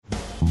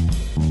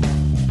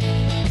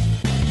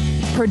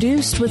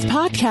Produced with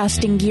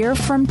podcasting gear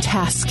from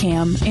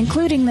Tascam,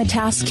 including the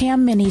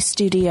Tascam Mini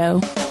Studio.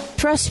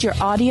 Trust your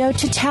audio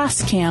to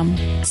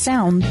Tascam.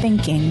 Sound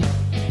thinking.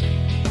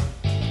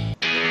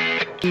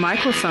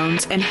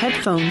 Microphones and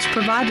headphones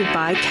provided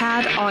by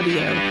CAD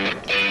Audio.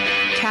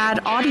 CAD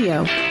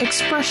Audio,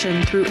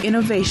 expression through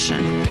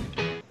innovation.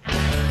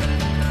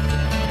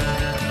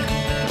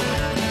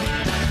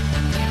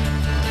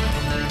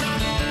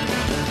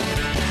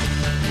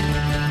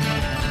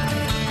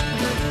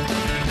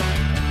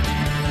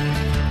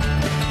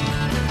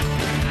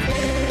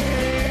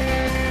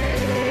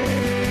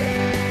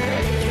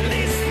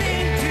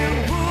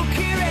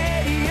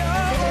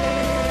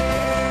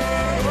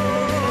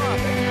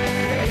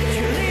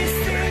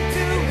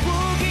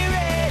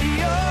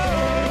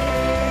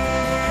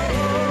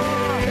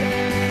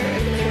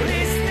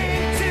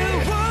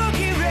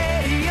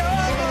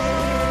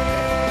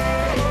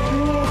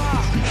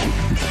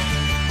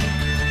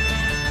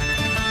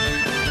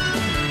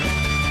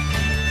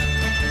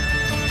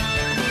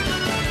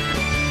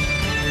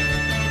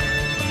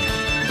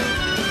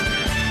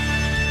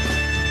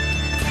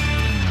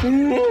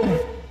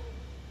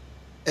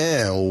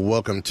 And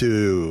welcome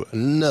to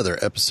another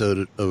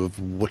episode of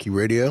Wookie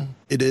Radio.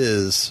 It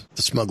is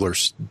the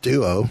Smugglers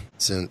Duo,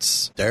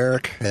 since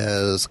Derek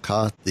has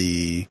caught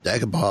the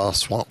Dagobah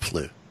Swamp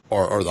Flu,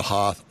 or the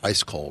Hoth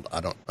Ice Cold.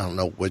 I don't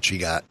know which he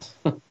got.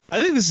 I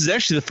think this is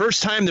actually the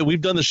first time that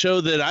we've done the show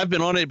that I've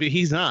been on it, but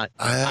he's not.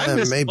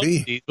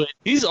 Maybe, but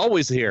he's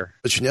always here.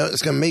 But you know,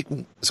 it's gonna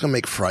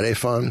make Friday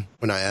fun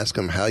when I ask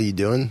him how you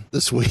doing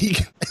this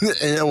week, and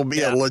it will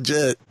be a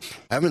legit.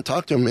 I haven't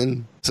talked to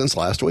him since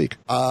last week.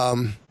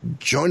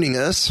 Joining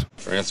us,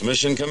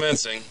 transmission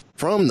commencing,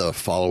 from the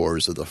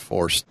Followers of the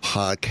Force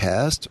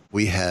podcast,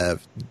 we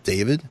have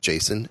David,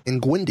 Jason,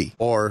 and Gwendy,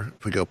 or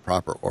if we go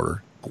proper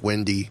order,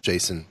 Gwendy,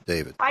 Jason,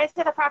 David. Why is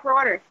it the proper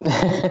order?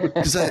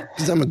 Because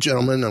I'm a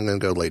gentleman, I'm going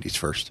to go ladies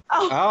first.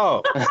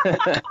 Oh.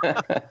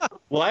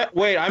 Well,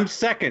 wait, I'm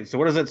second, so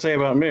what does that say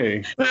about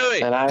me?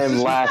 Wait. And I am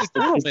last.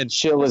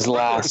 Chill is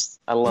last.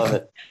 I love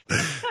it.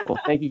 Well,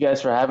 thank you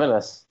guys for having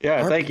us.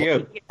 Yeah, thank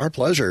you. Our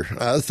pleasure.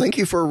 Thank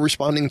you for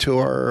responding to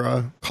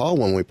our call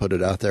when we put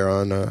it out there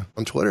on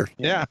Twitter.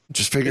 Yeah.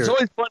 Just figure it's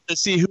always fun to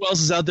see who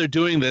else is out there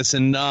doing this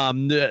and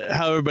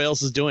how everybody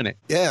else is doing it.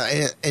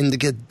 Yeah, and to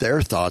get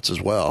their thoughts as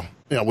well.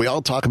 You know, we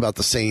all talk about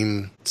the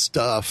same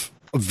stuff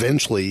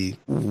eventually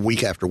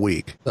week after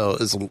week. So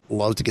it's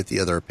love to get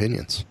the other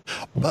opinions.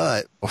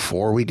 But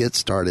before we get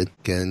started,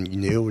 again, you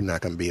knew we're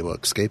not going to be able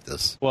to escape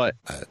this. What?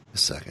 A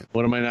second.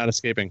 What am I not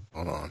escaping?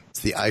 Hold on.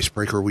 It's the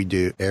icebreaker we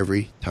do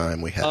every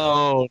time we have.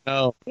 Oh,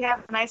 no. You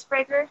have an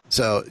icebreaker?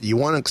 So you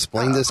want to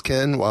explain this,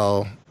 Ken,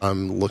 while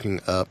I'm looking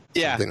up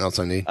something else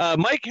I need?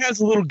 Mike has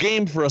a little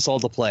game for us all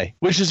to play,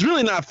 which is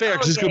really not fair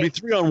because it's going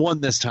to be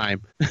 3-on-1 this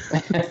time.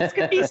 It's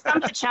going to be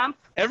Stump the Chump.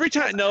 Every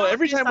time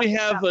we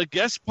have a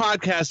guest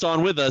podcast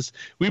on with us,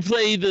 we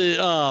play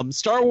the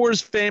Star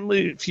Wars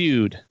Family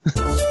Feud.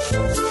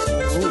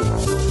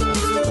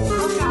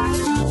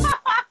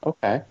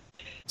 Okay.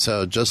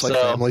 So just like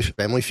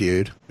Family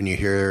Feud, when you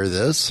hear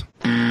this,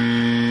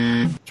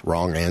 it's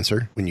wrong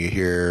answer. When you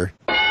hear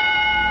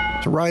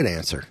it's a right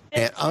answer.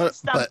 And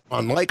but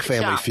unlike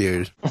Family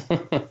Feud,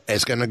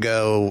 it's going to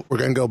go. We're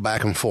going to go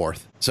back and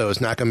forth. So it's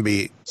not going to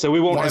be. So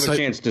we won't have a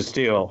chance to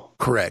steal.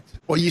 Correct.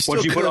 Well, you still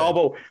once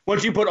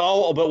you put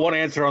all but one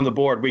answer on the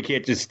board, we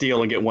can't just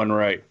steal and get one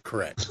right.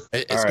 Correct.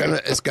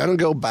 It's gonna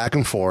go back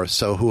and forth.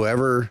 So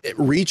whoever it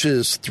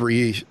reaches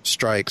 3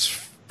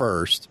 strikes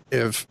first,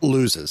 if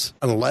loses,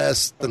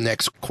 unless the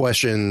next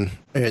question,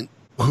 and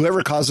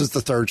whoever causes the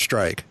 3rd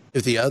strike,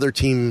 if the other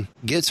team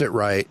gets it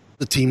right,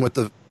 the team with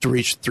to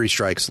reach 3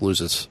 strikes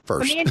loses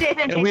first. Me and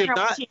David and Jason are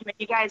one team, and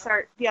you guys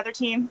are the other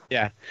team.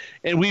 Yeah,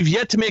 and we've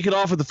yet to make it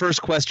off with the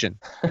first question.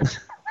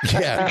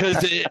 Yeah,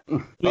 because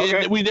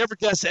we never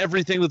guess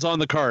everything that's on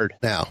the card.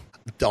 Now,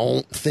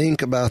 don't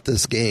think about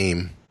this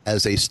game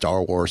as a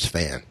Star Wars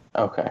fan.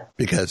 Okay.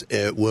 Because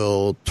it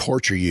will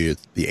torture you,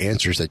 the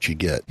answers that you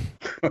get.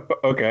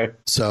 Okay.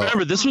 So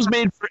remember, this was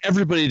made for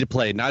everybody to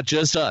play, not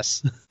just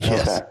us.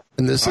 Yes. Okay.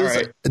 And this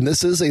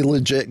is a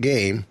legit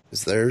game.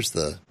 There's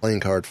the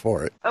playing card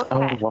for it. Okay.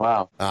 Oh,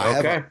 wow.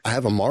 I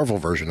have a Marvel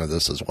version of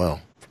this as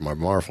well from our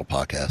Marvel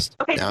podcast.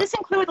 Okay, does this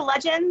include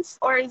Legends,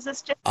 or is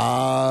this just...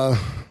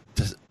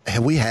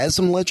 Have we had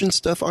some Legend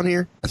stuff on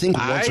here? I think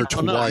once or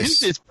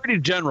twice. It's pretty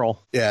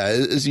general. Yeah,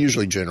 it's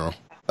usually general.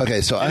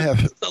 Okay, so I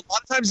have a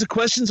lot of times the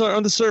questions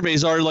on the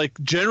surveys are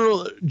like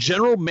general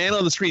man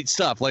on the street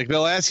stuff. Like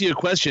they'll ask you a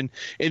question,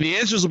 and the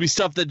answers will be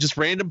stuff that just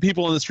random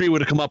people on the street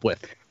would have come up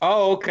with.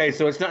 Oh, okay.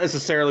 So it's not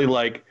necessarily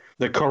like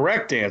the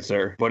correct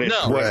answer, but it's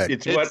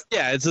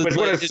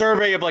what a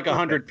survey of like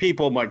 100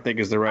 people might think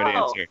is the right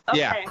answer. Okay.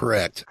 Yeah,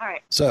 correct. All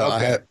right. So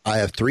I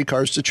have 3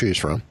 cards to choose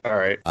from. All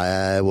right.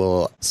 I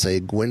will say,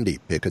 Gwendy,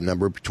 pick a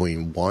number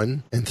between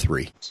 1 and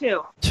 3.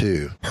 2.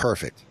 2.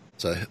 Perfect.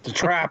 So it's a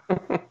trap.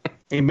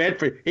 He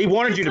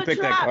wanted you to pick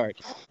that card.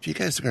 If you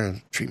guys are going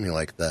to treat me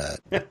like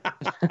that,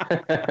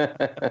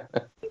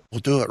 we'll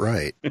do it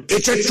right.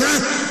 It's a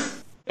trap!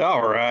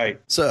 All right.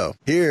 So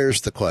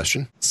here's the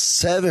question.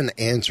 7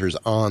 answers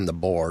on the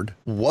board.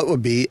 What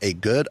would be a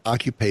good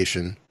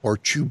occupation for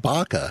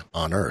Chewbacca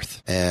on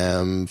Earth?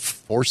 And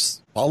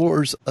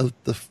followers of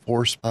the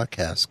Force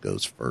podcast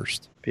goes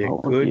first.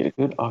 What would be a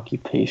good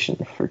occupation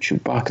for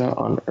Chewbacca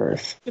on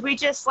Earth? Do we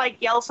just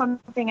yell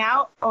something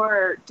out,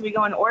 or do we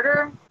go in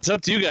order? It's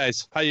up to you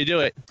guys how you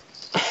do it.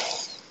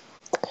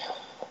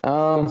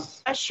 A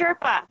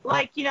Sherpa,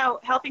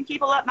 helping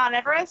people up Mount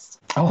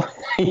Everest. Oh,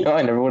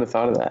 I never would have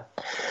thought of that.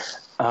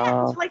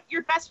 Yeah, it's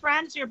your best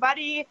friend is your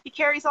buddy. He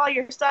carries all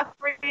your stuff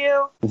for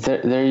you.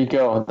 There you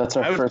go. That's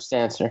our first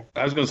answer.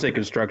 I was going to say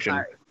construction.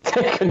 Sorry.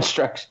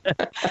 Construction.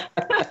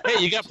 Hey,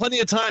 you got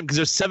plenty of time because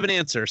there's 7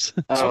 answers.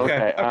 Oh,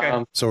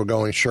 okay. So we're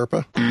going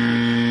Sherpa?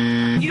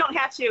 You don't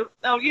have to.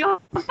 No, you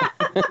don't.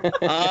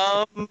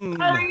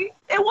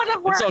 It would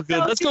have worked. It's all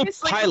good. Let's go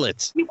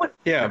pilot.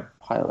 Yeah.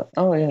 Pilot.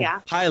 Oh, yeah.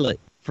 Pilot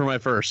for my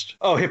first.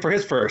 Oh, for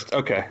his first.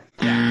 Okay.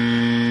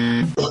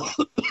 No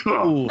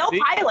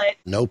pilot.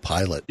 No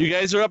pilot. You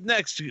guys are up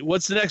next.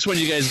 What's the next one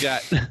you guys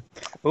got?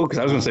 Oh, because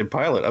I was going to say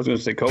pilot. I was going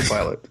to say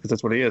co-pilot because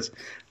that's what he is.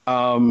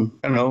 I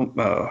don't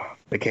know.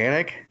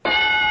 Mechanic?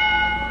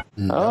 Oh,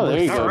 there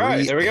you go. All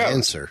right, there we go.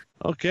 Answer.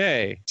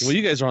 Okay. Well,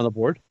 you guys are on the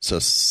board. So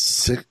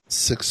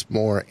six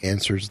more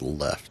answers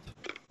left.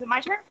 Is it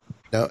my turn?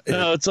 No,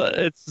 it's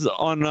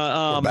on.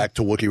 We're back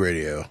to Wookiee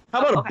Radio.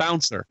 How about a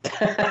bouncer?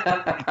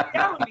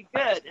 That would be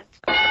good.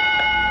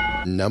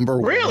 Number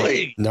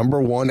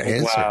one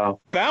answer. Wow.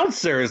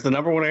 Bouncer is the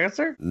number one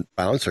answer?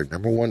 Bouncer,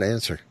 number one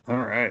answer. All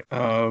right.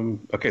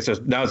 Okay, so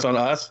now it's on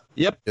us?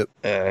 Yep.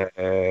 Well,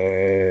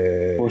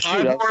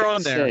 shoot, we're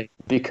on there.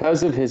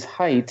 Because of his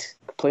height,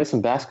 play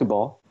some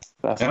basketball.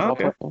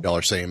 Okay. Y'all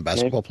are saying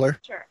basketball player?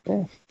 Sure.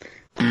 Yeah.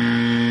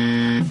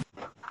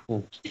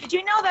 Did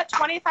you know that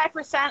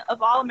 25%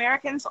 of all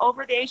Americans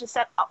over the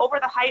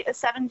height of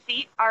 7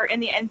 feet are in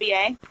the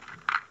NBA?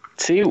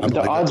 See,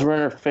 the odds were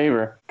in her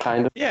favor,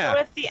 kind of.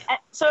 Yeah.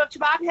 So if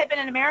Chewbacca had been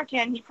an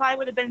American, he probably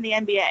would have been in the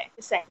NBA.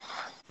 The same.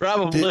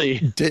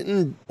 Probably.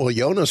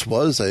 Jonas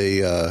was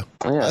a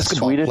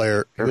basketball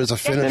player. He was a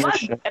Finnish.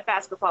 He was a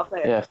basketball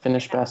player. Yeah,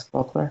 Finnish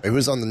basketball player. He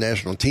was on the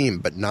national team,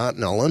 but not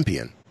an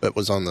Olympian. But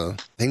was on the.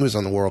 I think he was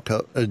on the World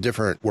Cup,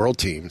 different world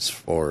teams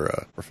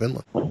for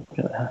Finland. All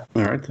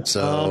right.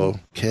 So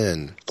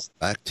Ken,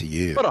 back to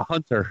you. What a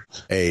hunter.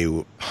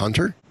 A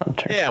hunter?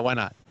 Yeah, why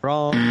not?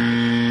 Wrong.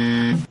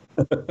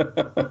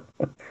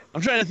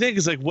 I'm trying to think.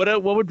 It's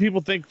what would people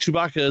think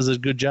Chewbacca is a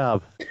good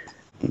job?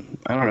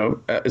 I don't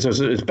know. So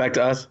it's back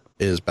to us?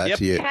 It is back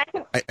to you.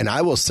 And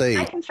I will say...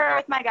 I confer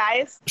with my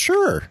guys.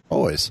 Sure,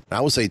 always.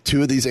 I will say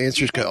 2 of these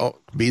answers could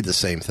be the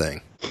same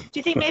thing. Do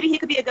you think maybe he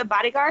could be a good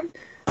bodyguard?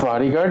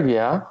 Bodyguard,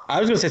 yeah. I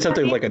was going to say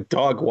something like a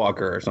dog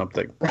walker or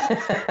something.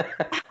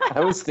 I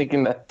was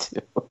thinking that too.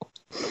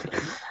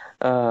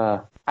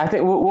 I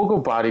think we'll go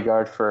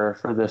bodyguard for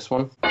this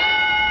one.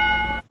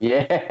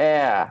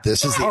 Yeah.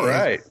 This is the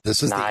right.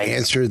 This is nice. The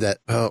answer that.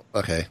 Oh,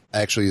 okay.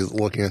 Actually,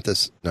 looking at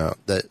this, no,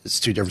 that it's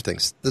 2 different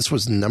things. This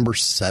was number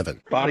 7.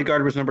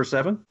 Bodyguard was number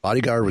 7.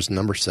 Bodyguard was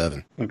number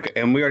 7. Okay,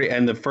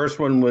 and the first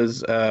one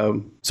was.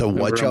 So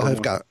what y'all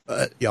have got?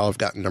 Y'all have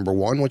got number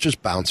 1, which is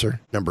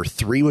bouncer. Number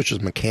 3, which is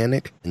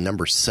mechanic, and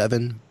number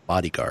 7,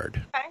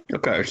 bodyguard.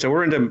 Okay, so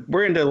we're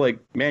into like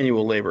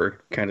manual labor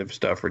kind of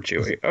stuff for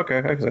Chewie.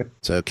 Okay, I see.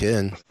 So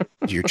Ken,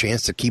 your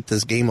chance to keep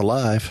this game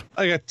alive.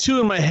 I got 2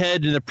 in my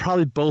head, and they're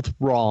probably both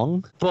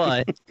wrong.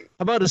 But how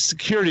about a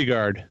security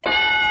guard?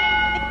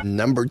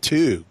 Number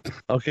 2.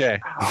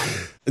 Okay.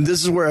 And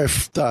this is where I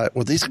thought,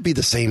 well, these could be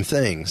the same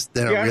things.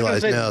 Then I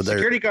realized, no, they're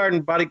security guard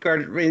and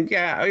bodyguard. I mean,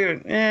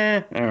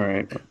 all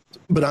right.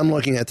 But I'm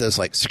looking at this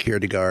like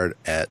security guard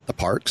at the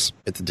parks,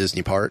 at the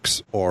Disney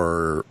parks,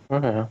 or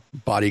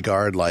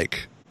bodyguard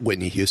like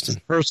Whitney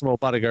Houston. Personal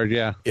bodyguard,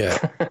 yeah. Yeah.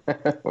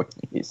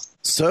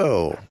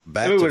 So,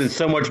 back to... It would have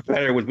so much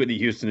better with Whitney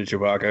Houston and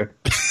Chewbacca.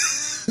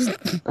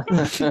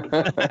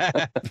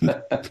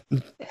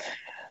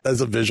 That's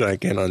a vision I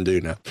can't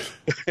undo now.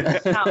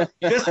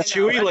 Just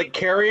Chewie, like,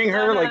 carrying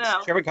her like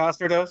Kevin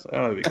Costner does?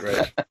 Oh, that'd be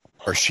great.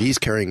 Or she's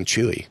carrying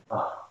Chewie.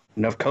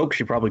 Enough coke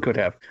she probably could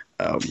have.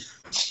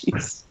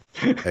 Jeez.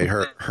 Hey,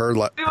 her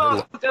We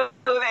won't go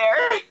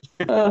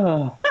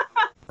there.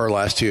 her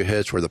last 2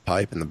 hits were the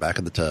pipe in the back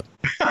of the tub.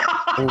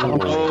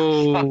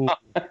 Oh.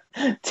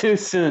 Too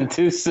soon.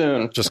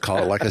 Just call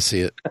it like I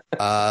see it.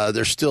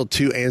 There's still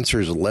 2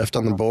 answers left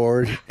on the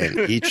board,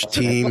 and each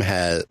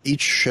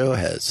show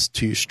has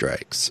 2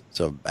 strikes.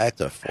 So back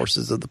to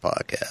Forces of the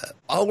Podcast.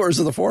 Followers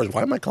of the Force.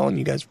 Why am I calling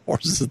you guys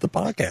Forces of the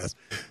Podcast?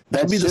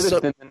 That could be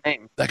the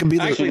name. That could be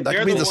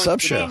the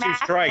sub show. 2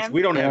 strikes.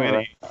 We don't have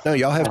any. No,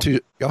 y'all have 2.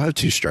 Y'all have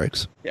 2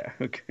 strikes. Yeah.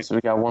 Okay. So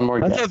we got one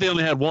more. I thought they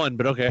only had 1,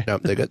 but okay. No,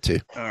 they got 2.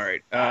 All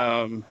right.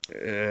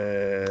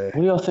 What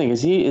do y'all think?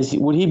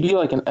 Would he be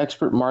like an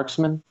expert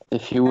marksman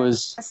if he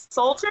was a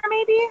soldier?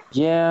 Maybe.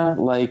 Yeah,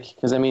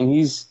 because I mean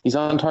he's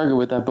on target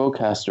with that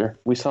bowcaster.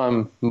 We saw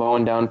him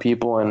mowing down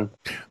people in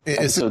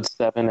episode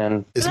 7,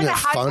 and isn't it a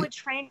fun? Hollywood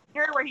trainer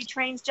Trigger where he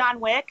trains John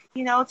Wick,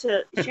 to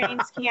train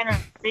Keanu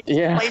Reeves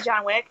to play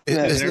John Wick.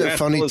 Isn't it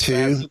funny,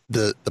 too?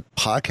 The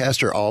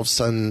podcaster all of a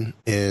sudden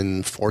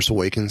in Force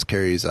Awakens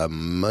carries a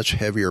much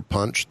heavier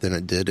punch than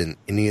it did in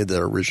any of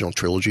the original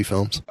trilogy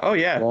films. Oh,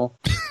 yeah.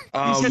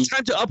 He's had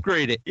time to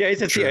upgrade it. Yeah,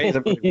 he's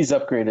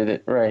upgraded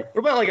it, right. What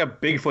about like a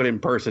Bigfoot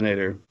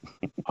impersonator?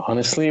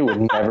 Honestly,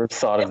 would never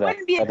thought of that. It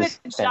wouldn't be a good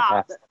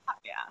job.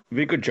 Yeah. It'd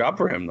be a good job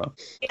for him, though.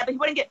 Yeah, but he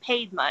wouldn't get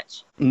paid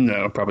much.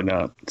 No, probably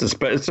not. It's a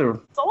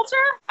soldier?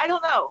 I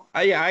don't know.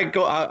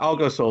 I'll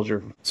go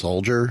soldier.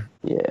 Soldier?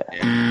 Yeah.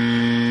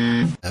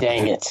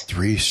 Dang it.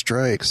 3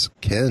 strikes.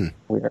 Ken.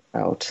 We're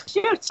out.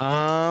 Shoot.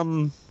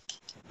 Go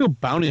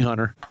bounty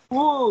hunter.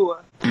 Ooh.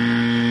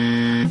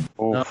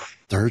 No.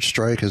 3rd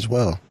strike as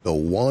well. Go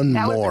one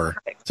more.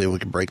 See if we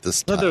can break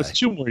this tie. No, there's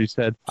 2 more, you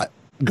said.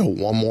 Go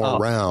one more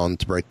round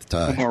to break the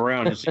tie. One more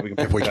round to see if we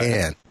can if we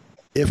can.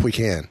 If we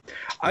can.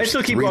 I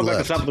still keep going back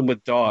to something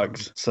with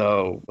dogs.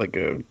 So, like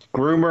a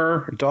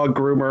dog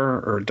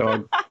groomer, or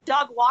dog...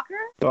 Dog walker?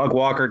 Dog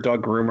walker,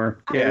 dog groomer.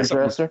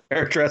 Hairdresser?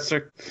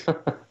 Hairdresser.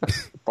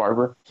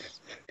 Barber.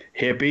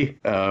 Hippie.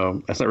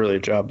 That's not really a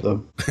job,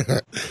 though.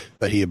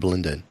 But he'd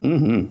blend in.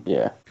 Mm-hmm.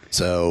 Yeah.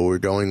 So, we're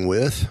going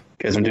with...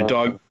 Guys want to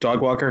do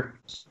dog walker?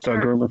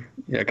 Dog groomer?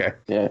 Yeah, okay.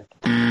 Yeah.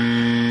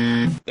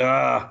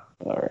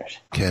 All right.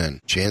 Ken,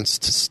 chance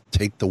to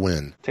take the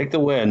win. Take the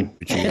win.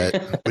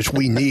 Which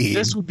we need.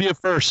 This would be a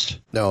first.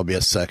 No, it'll be a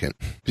second.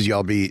 Because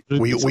y'all beat...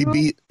 We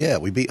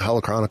beat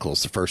Hollow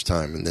Chronicles the first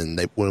time, and then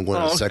they went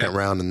a second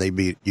round, and they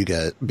beat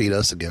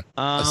us again.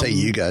 I say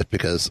you guys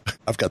because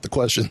I've got the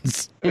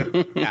questions.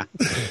 Yeah.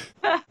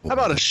 How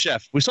about a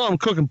chef? We saw him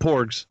cooking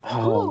porgs.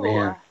 Oh,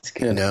 man. It's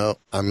good.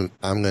 I'm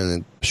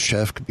going to...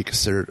 Chef could be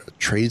considered a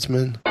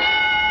tradesman.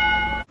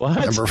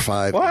 What? Number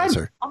 5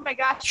 answer. Oh my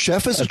gosh.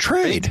 Chef is a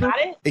trade.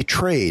 Got it? A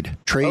trade.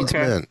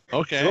 Tradesman.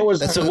 Okay.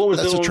 That's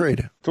a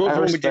trade.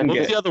 What's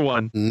the other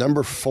one?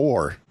 Number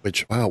 4,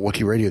 which,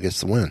 Wookiee Radio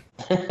gets the win.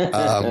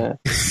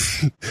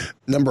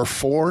 Number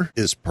 4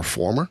 is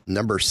performer.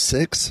 Number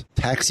 6,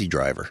 taxi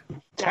driver.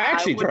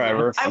 Taxi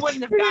driver? I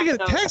wouldn't have gotten Where do you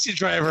get a taxi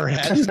driver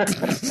at?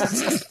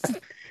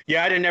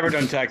 Yeah, I'd have never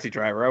done taxi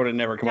driver. I would have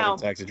never come up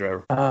with taxi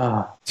driver.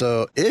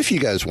 So if you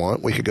guys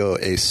want, we could go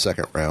a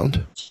second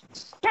round.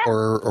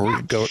 Or we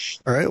could go.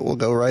 All right, we'll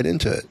go right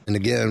into it. And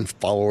again,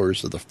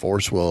 followers of the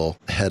Force will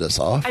head us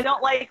off. I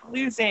don't like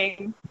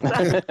losing.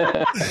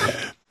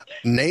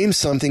 Name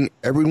something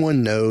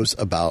everyone knows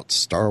about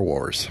Star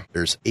Wars.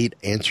 There's 8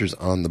 answers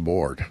on the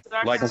board.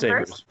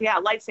 Lightsabers. Yeah,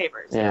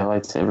 lightsabers. Yeah,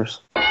 lightsabers.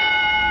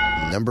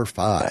 Number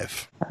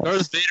 5.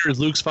 Darth Vader is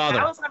Luke's father.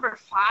 That was number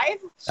 5?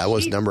 That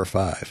was number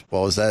 5.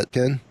 What was that,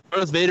 Ken?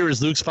 Darth Vader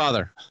is Luke's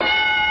father.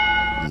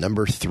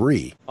 Number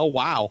 3. Oh,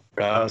 wow.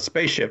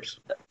 Spaceships.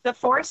 The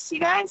Force, you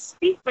guys?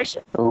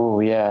 Spaceship.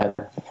 Oh, yeah.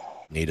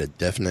 Need a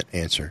definite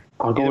answer.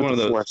 I'll go with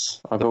the Force.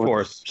 The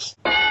Force.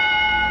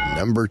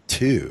 Number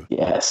 2.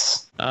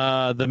 Yes.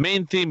 The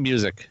main theme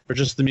music, or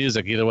just the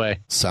music, either way.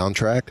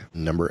 Soundtrack.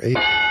 Number 8.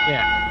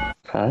 Yeah.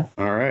 Okay.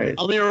 All right.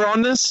 How many are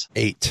on this?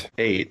 8.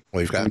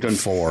 We've got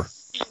 4.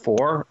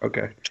 4?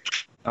 Okay.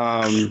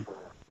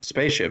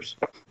 Spaceships.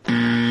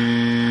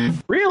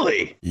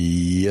 Really?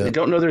 Yeah. They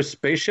don't know there's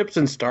spaceships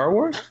in Star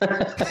Wars? I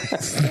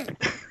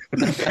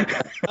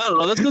don't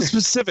know. Let's go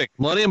specific.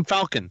 Millennium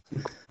Falcon.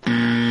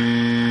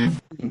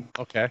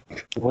 Okay.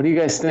 What do you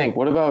guys think?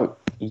 What about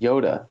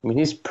Yoda? I mean,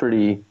 he's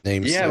pretty...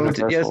 Yes,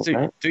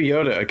 do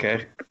Yoda.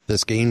 Okay.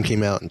 This game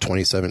came out in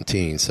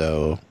 2017,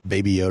 so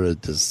Baby Yoda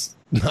does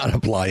not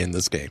apply in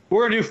this game.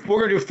 We're gonna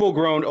do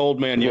full-grown old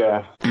man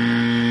Yoda.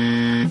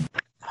 Yeah.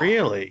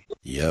 Really?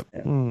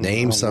 Yep.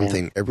 Name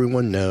something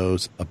everyone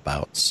knows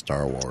about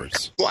Star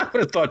Wars. Well, I would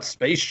have thought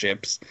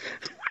spaceships.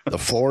 The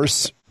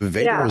Force,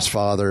 Vader's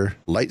father,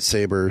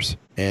 lightsabers,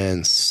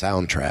 and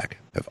soundtrack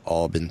have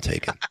all been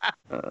taken.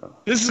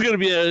 This is going to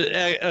be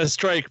a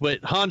strike,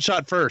 but Han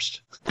shot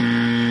first.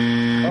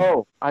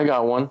 Oh, I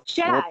got one.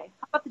 Jedi. How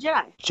about the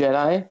Jedi?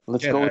 Jedi?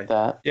 Let's go with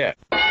that. Yeah.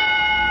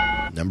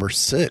 Number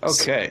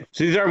 6. Okay.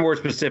 So these are more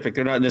specific.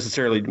 They're not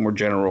necessarily more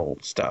general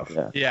stuff.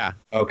 Yeah.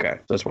 Okay.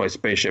 That's why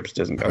spaceships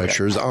doesn't go.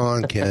 Pressure's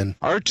on, Ken.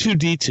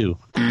 R2-D2.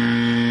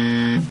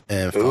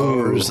 And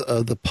followers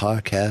of the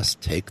podcast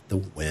take the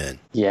win.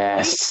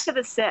 Yes. To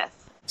the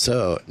Sith.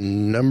 So,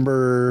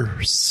 number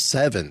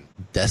 7,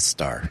 Death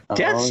Star.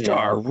 Death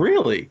Star? Yeah.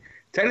 Really?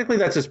 Technically,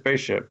 that's a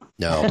spaceship.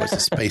 No, it's a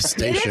space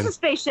station. It is a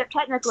spaceship,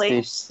 technically.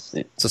 It's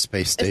a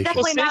space station. It's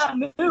definitely not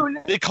a moon.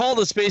 They call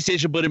it a space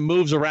station, but it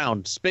moves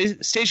around. Space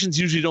stations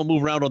usually don't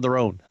move around on their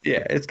own.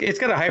 Yeah, it's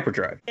got a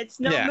hyperdrive. It's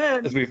no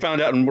moon. As we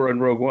found out in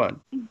Rogue One.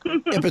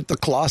 Yeah, but the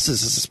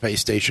Colossus is a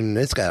space station, and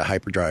it's got a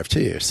hyperdrive,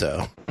 too,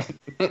 so...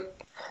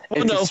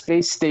 It's a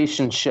space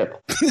station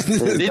ship.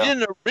 They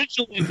didn't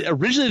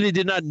originally. They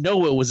did not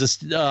know it was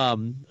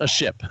a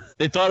ship.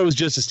 They thought it was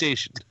just a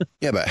station.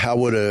 Yeah, but how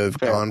would it have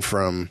gone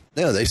from?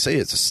 No, they say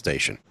it's a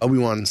station.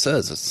 Obi-Wan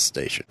says it's a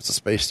station. It's a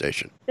space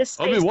station.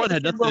 Obi-Wan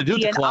had nothing to do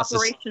with the Colossus.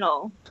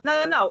 Operational.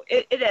 No.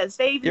 It is.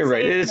 You're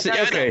right. It's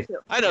okay.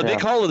 I know they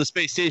call it a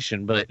space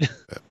station, but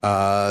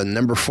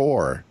number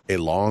 4, a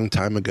long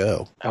time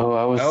ago.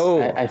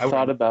 I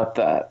thought about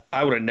that.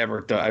 I would have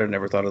never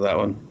thought of that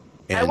one.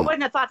 And, I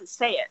wouldn't have thought to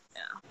say it.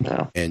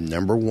 No. And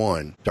number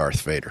 1,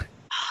 Darth Vader.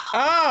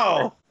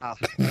 Oh,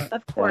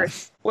 of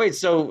course. Wait,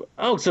 so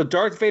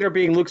Darth Vader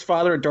being Luke's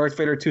father and Darth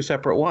Vader 2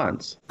 separate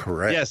ones.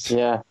 Correct. Yes.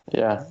 Yeah.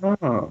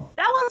 Oh.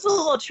 That one's a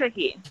little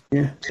tricky.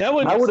 Yeah. That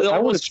one. I would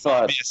have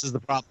thought this is the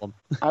problem.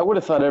 I would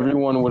have thought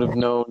everyone would have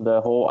known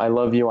the whole "I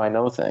love you, I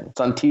know" thing. It's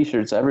on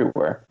T-shirts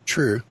everywhere.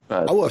 True.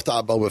 But, I would have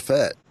thought Boba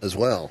Fett as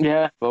well.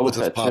 Yeah, Boba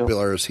Fett as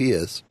popular as he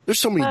is. There's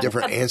so many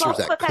different answers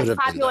that could have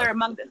been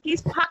done.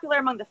 He's popular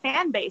among the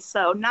fan base,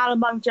 so not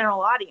among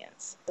general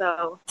audience.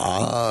 So.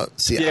 I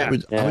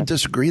would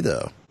disagree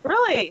though.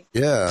 Really?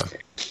 Yeah.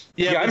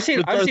 Yeah, I've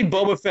seen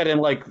Boba Fett in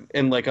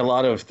a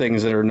lot of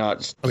things that are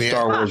not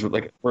Star Wars,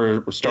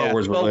 where Star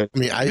Wars related.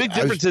 The big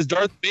difference is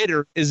Darth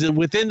Vader is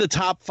within the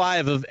top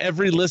 5 of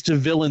every list of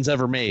villains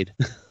ever made.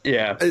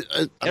 Yeah,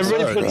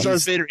 everybody puts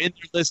Darth Vader in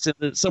their list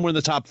somewhere in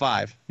the top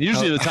 5,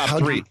 usually the top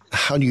 3.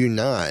 How do you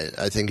not?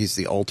 I think he's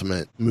the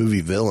ultimate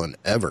movie villain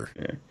ever.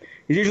 Yeah.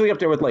 He's usually up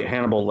there with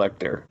Hannibal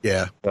Lecter.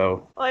 Yeah.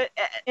 So, well,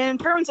 in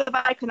terms of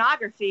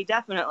iconography,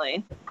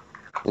 definitely.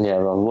 Yeah,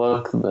 the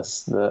look,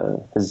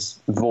 his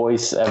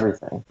voice,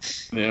 everything.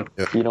 Yeah.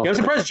 I'm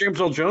surprised James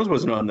Earl Jones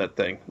wasn't on that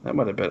thing. That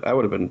might have been. I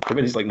would have been. I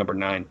bet he's number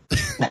 9.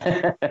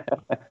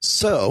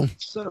 So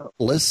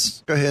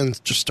let's go ahead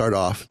and just start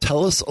off.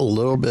 Tell us a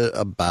little bit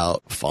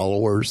about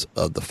Followers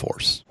of the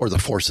Force, or the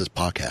Forces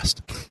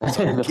podcast.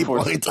 I keep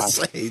wanting to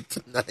say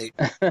tonight.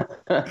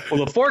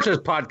 Well, the Forces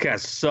podcast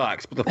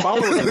sucks, but the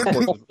Followers of the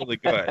Force is really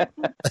good.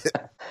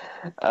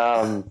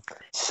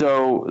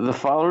 So the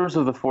Followers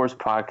of the Force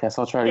podcast,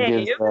 I'll try to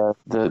give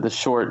the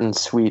short and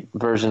sweet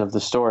version of the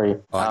story.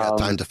 I got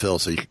time to fill,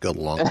 so you could go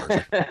the long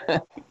version.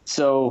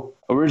 So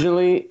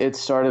originally it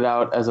started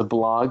out as a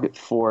blog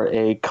for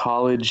a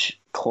college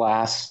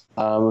class.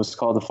 It was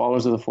called the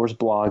Followers of the Force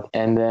blog.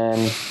 And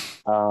then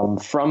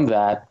from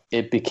that,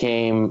 it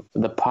became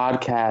the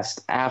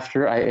podcast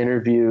after I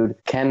interviewed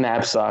Ken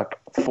Knapsack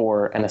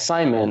for an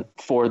assignment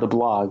for the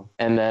blog.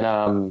 And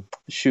then,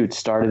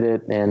 started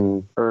it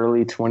in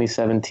early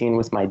 2017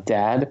 with my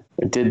dad.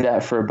 I did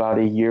that for about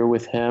a year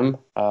with him.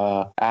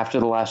 After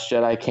The Last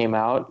Jedi came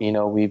out,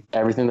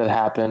 everything that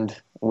happened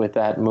with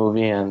that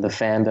movie and the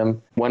fandom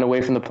went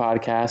away from the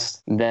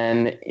podcast.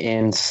 Then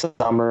in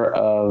summer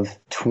of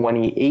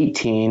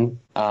 2018,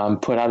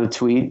 put out a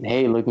tweet,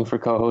 hey, looking for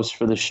co-hosts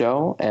for the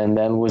show, and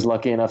then was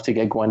lucky enough to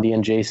get Gwendy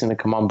and Jason to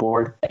come on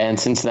board. And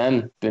since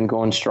then, been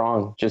going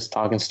strong, just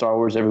talking Star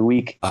Wars every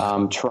week,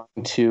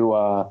 trying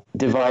to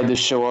divide the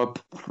show up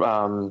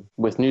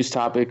with news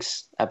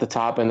topics at the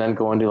top and then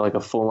go into a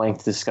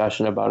full-length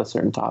discussion about a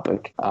certain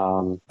topic.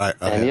 I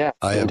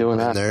have doing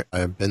that. I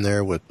have been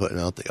there with putting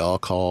out the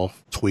all-call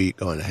tweet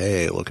going,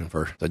 hey, looking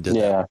for... I did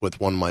that with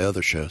one of my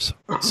other shows.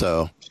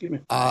 So,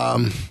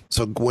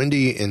 so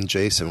Gwendy and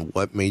Jason,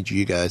 what made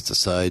you guys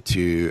decide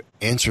to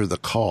answer the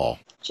call?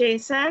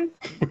 Jason?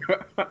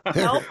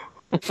 Nope.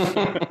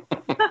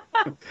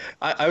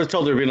 I was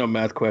told there would be no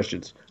math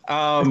questions.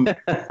 Only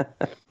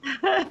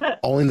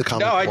the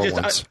comic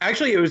ones.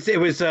 Actually, it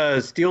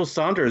was Steele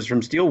Saunders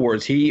from Steele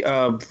Wars. He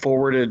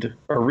forwarded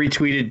or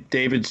retweeted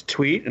David's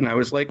tweet, and I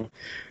was like,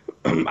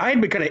 I had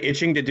been kind of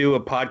itching to do a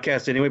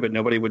podcast anyway, but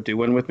nobody would do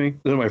one with me.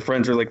 Then my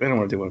friends were like, they don't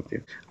want to do one with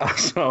you. Talk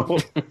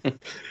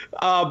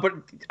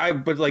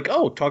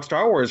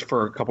Star Wars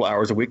for a couple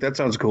hours a week. That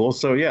sounds cool.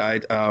 So yeah, I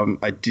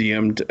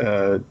DM'd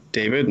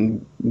David,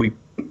 and we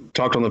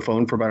talked on the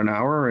phone for about an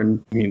hour,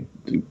 and a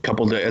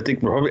couple days. I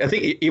think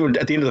even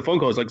at the end of the phone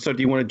call, I was like, "So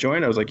do you want to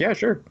join?" I was like, "Yeah,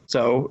 sure."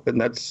 So,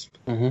 and that's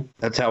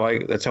how I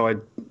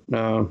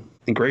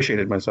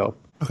ingratiated myself.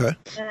 Okay.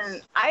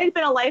 And I've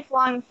been a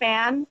lifelong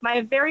fan.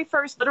 My very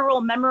first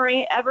literal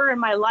memory ever in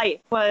my life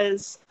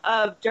was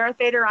of Darth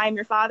Vader, I am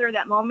your father.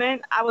 That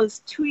moment, I was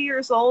 2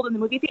 years old in the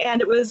movie theater,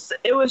 and it was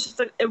just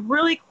a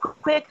really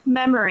quick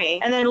memory.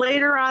 And then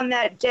later on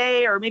that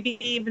day, or maybe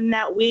even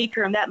that week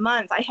or that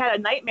month, I had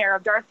a nightmare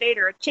of Darth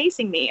Vader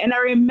chasing me. And I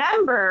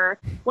remember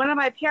one of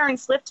my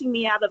parents lifting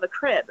me out of a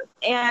crib.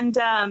 And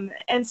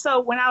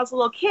so when I was a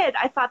little kid,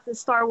 I thought the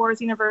Star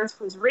Wars universe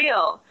was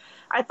real.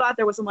 I thought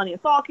there was a Millennium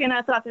Falcon.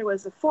 I thought there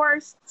was a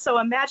Force. So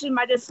imagine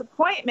my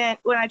disappointment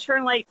when I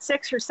turned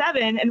 6 or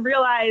 7 and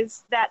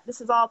realized that this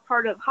is all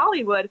part of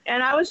Hollywood.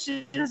 And I was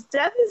just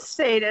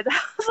devastated. I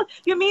was like,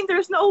 you mean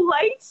there's no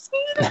light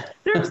speed?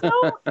 There's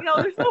no,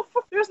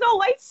 there's no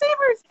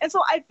lightsabers. And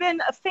so I've been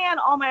a fan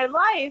all my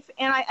life.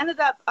 And I ended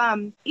up,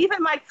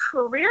 even my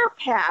career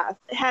path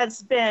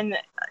has been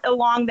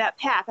along that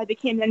path. I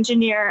became an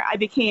engineer.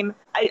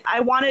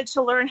 I wanted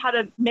to learn how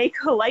to make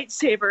a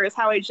lightsaber, is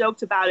how I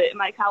joked about it in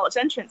my college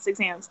entrance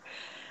exams.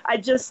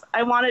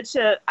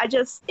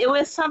 it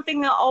was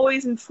something that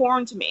always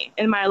informed me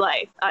in my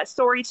life.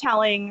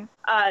 Storytelling,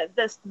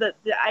 the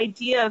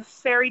idea of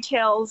fairy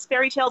tales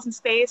in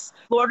space,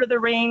 Lord of the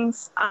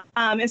Rings.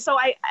 And so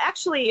I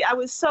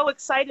was so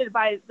excited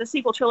by the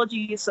sequel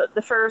trilogies,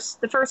 the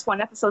first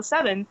one, episode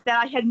 7,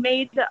 that I had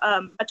made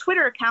a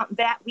Twitter account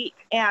that week.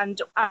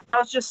 And I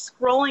was just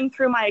scrolling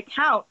through my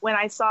account when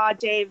I saw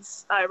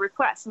Dave's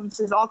request, and this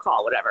is all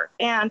call, whatever.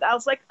 And I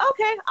was like,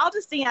 okay, I'll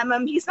just DM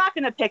him. He's not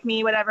going to pick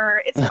me,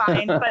 whatever. It's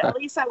fine. But at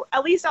least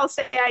I'll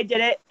say I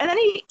did it. And then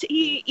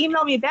he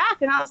emailed me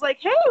back, and I was like,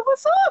 hey,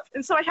 what's up?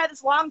 And so I had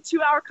this long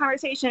 2-hour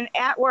conversation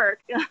at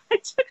work. I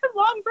took a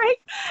long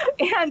break,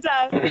 and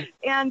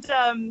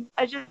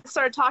I just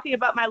started talking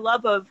about my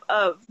love of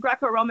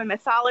Greco-Roman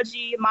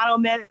mythology,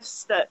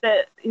 monomyths,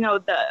 the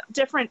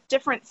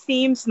different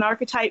themes and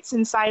archetypes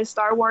inside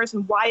Star Wars,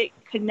 and why it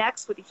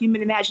connects with the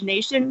human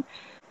imagination.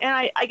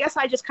 And I guess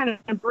I just kind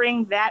of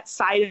bring that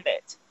side of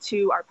it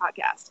to our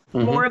podcast.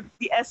 Mm-hmm. More of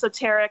the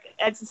esoteric,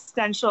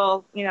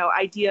 existential,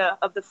 idea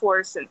of the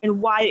Force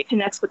and why it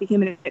connects with the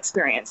human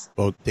experience.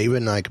 Well, David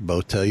and I can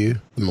both tell you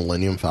the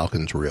Millennium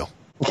Falcon's real.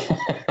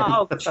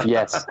 Oh,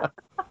 yes,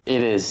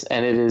 it is.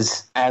 And it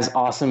is as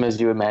awesome as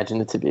you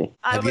imagine it to be.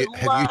 Have you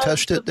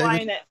touched it,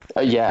 David?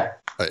 Yeah.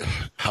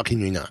 How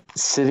can you not?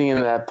 Sitting in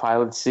that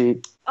pilot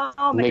seat.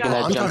 Oh my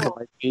God!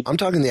 I'm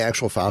talking the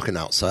actual Falcon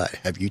outside.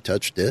 Have you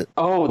touched it?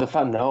 Oh, the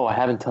Falcon. No, I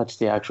haven't touched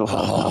the actual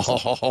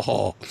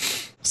Falcon.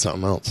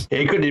 Something else.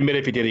 He couldn't admit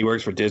if he did. He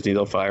works for Disney.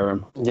 They'll fire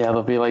him. Yeah,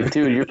 they'll be like,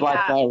 dude, you're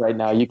blacked out right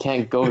now. You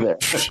can't go there.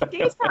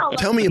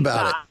 Tell me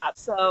about it.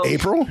 So.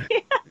 April?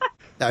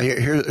 Now,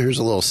 here's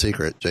a little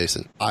secret,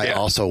 Jason. I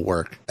also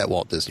work at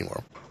Walt Disney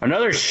World.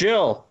 Another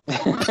shill.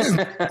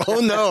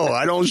 Oh, no,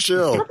 I don't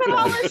shill. Look at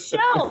all the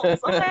shills.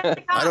 Oh, my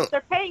gosh,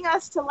 they're paying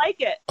us to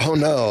like it. Oh,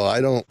 no, I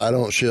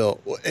don't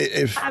shill.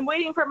 I'm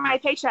waiting for my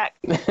paycheck.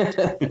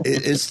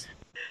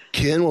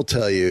 Ken will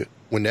tell you,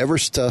 whenever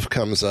stuff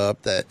comes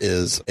up that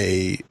is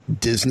a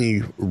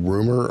Disney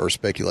rumor or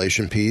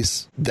speculation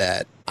piece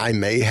that I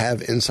may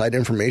have inside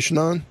information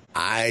on,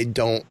 I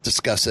don't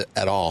discuss it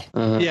at all.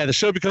 Mm-hmm. Yeah, the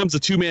show becomes a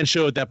 2-man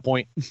show at that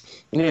point.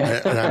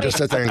 Yeah, and I just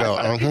sit there and go,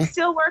 Do you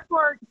still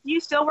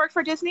work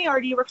for Disney, or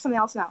do you work for something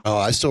else now? Oh,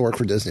 I still work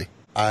for Disney.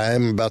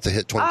 I'm about to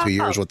hit 22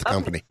 years with the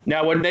company.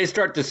 Now, when they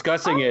start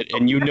discussing it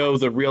and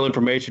the real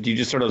information, do you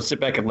just sort of sit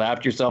back and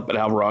laugh to yourself at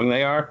how wrong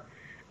they are?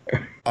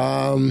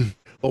 Well,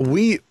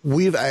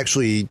 we've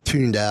actually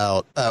tuned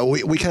out.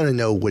 We kind of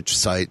know which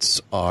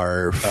sites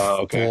are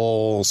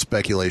full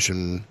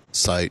speculation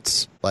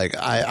sites. Like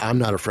I'm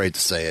not afraid to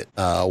say it.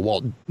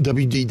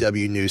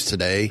 WDW News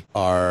Today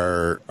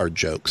are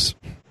jokes.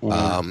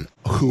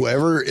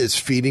 Whoever is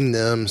feeding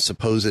them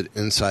supposed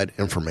inside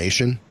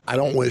information, I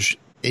don't wish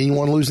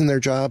anyone losing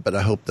their job, but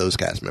I hope those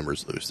cast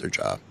members lose their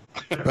job.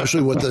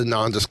 Especially with the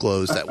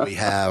non-disclosed that we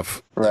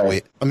have.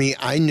 Right.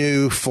 I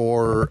knew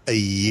for a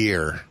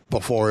year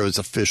before it was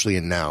officially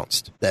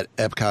announced that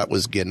Epcot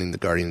was getting the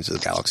Guardians of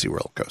the Galaxy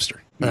roller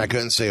coaster. And I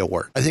couldn't say a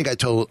word. I think I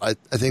told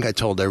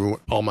everyone,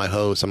 all my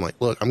hosts, I'm like,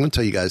 look, I'm going to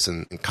tell you guys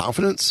in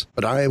confidence,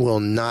 but I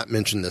will not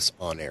mention this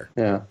on air.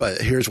 Yeah.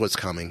 But here's what's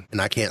coming, and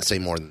I can't say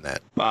more than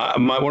that.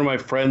 One of my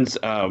friends,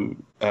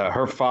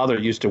 her father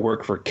used to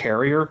work for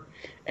Carrier,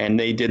 and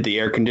they did the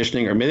air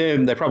conditioning, or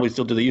maybe they probably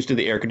still do. They used to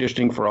do the air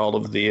conditioning for all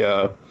of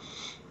the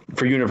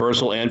for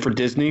Universal and for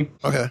Disney.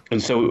 Okay.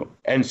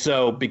 And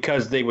so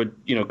because they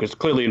would, because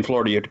clearly in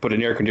Florida you have to put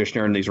an air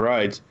conditioner in these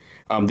rides.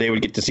 They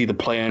would get to see the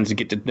plans and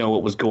get to know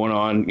what was going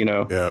on,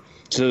 Yeah.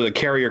 So the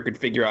Carrier could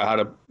figure out how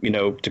to,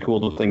 to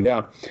cool the thing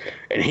down.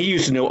 And he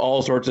used to know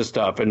all sorts of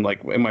stuff. And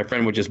my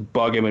friend would just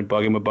bug him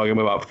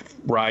about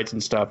rides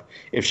and stuff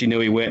if she knew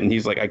he went. And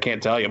he's like, I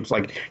can't tell you. It's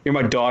like, you're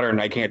my daughter and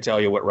I can't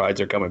tell you what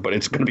rides are coming, but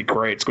it's going to be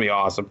great. It's going to be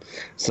awesome.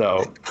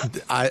 So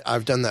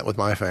I've done that with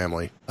my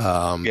family.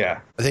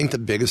 Yeah. I think the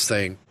biggest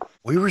thing,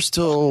 we were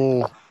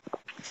still...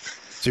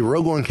 See,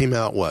 Rogue One came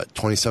out,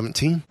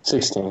 2017?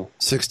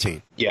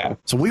 16. Yeah.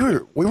 So we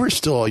were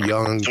still a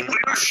young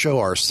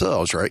show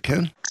ourselves, right,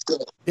 Ken?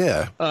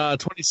 Yeah.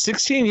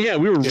 2016? Yeah,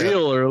 we were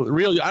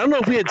real. I don't know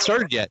if we had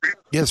started yet.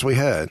 Yes, we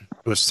had.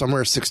 It was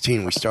summer of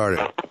 16 we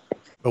started.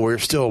 But we were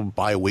still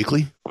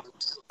bi-weekly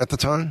at the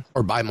time?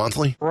 Or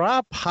bi-monthly?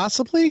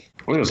 Possibly?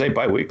 I was going to say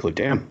bi-weekly,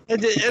 damn.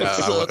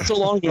 It's so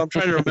long ago, I'm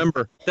trying to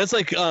remember. That's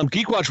like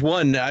Geek Watch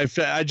 1.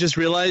 I just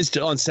realized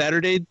on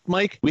Saturday,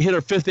 Mike, we hit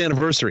our 5th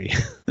anniversary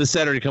this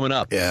Saturday coming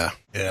up. Yeah.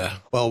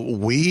 Well,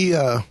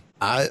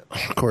 I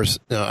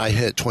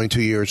hit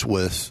 22 years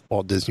with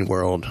Walt Disney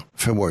World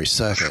February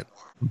 2nd,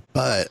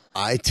 but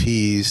I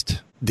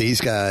teased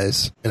these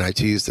guys, and I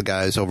teased the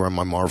guys over on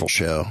my Marvel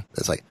show.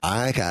 It's like,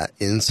 I got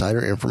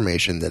insider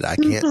information that I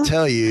can't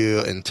tell you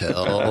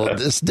until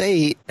this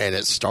date, and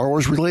it's Star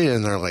Wars related.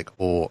 And they're like,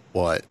 oh,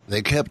 what?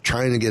 They kept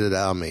trying to get it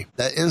out of me.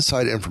 That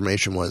inside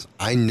information was,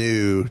 I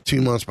knew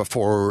 2 months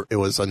before it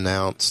was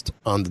announced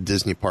on the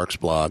Disney Parks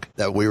blog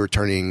that we were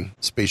turning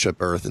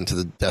Spaceship Earth into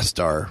the Death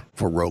Star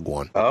for Rogue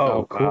One.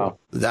 Oh, cool.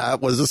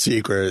 That was a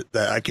secret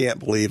that I can't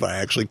believe I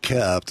actually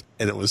kept.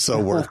 and it was so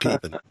worth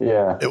keeping.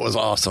 Yeah. It was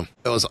awesome.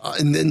 It was,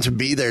 and then to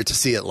be there to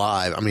see it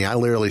live. I mean, I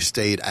literally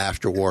stayed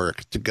after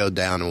work to go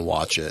down and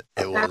watch it.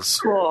 It That's was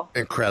cool.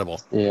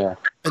 incredible. Yeah.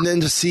 And then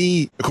to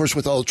see, of course,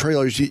 with all the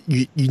trailers,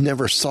 you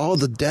never saw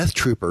the Death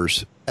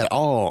Troopers at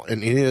all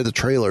in any of the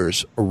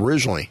trailers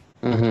originally.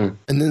 Mm-hmm.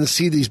 And then to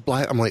see these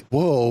black, I'm like,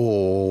 whoa,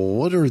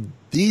 what are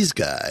these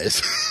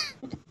guys?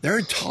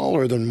 They're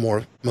taller than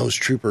most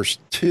troopers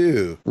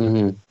too.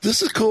 Mm-hmm.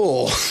 This is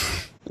cool.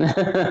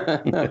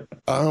 They're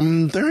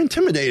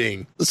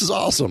intimidating. This is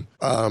awesome.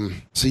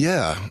 So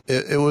yeah,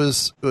 it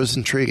was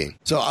intriguing.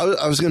 So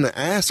I was going to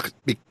ask,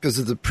 because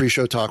of the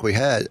pre-show talk we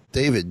had,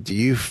 David, do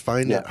you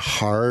find it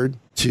hard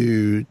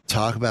to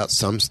talk about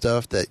some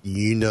stuff that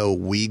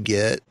we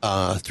get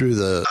through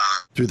the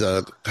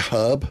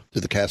hub,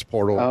 through the cast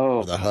portal,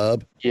 or the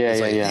hub? Yeah,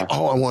 it's yeah.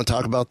 Oh, I want to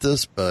talk about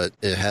this, but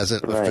it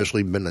hasn't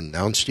officially been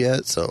announced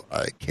yet, so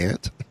I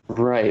can't.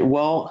 Right.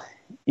 Well,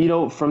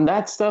 from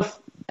that stuff,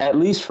 at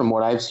least from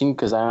what I've seen,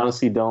 because I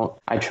honestly don't,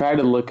 I try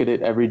to look at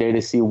it every day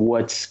to see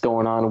what's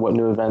going on, what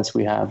new events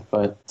we have.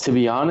 But to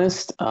be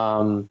honest,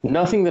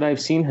 nothing that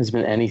I've seen has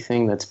been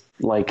anything that's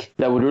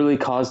that would really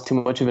cause too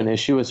much of an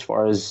issue as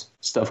far as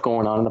stuff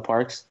going on in the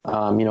parks.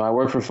 I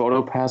work for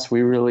PhotoPass.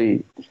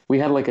 We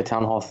had a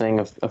town hall thing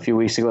a few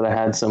weeks ago that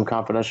had some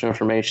confidential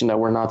information that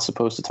we're not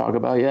supposed to talk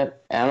about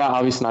yet. And I'm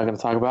obviously not going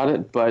to talk about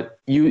it, but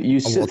you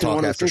sit we'll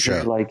talk after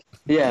show.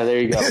 Yeah, there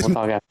you go. We'll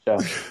talk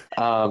after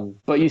show.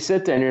 But you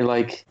sit there and you're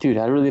like, dude,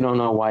 I really don't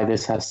know why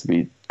this has to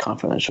be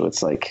confidential.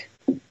 It's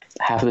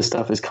half of the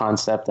stuff is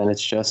concept, and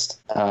it's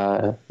just,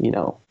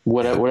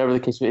 whatever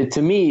the case may be.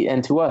 To me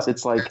and to us,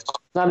 it's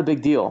not a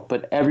big deal.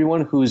 But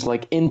everyone who's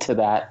into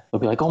that will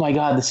be like, oh my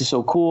God, this is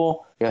so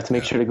cool. We have to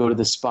make sure to go to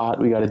this spot.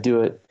 We got to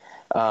do it.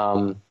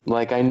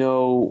 I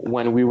know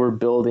when we were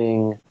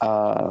building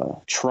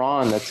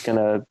Tron that's going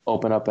to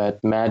open up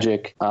at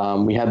Magic,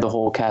 we had the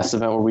whole cast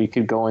event where we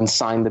could go and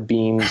sign the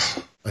beams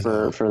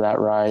for that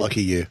ride.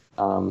 Lucky you.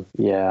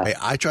 Yeah. Hey,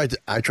 I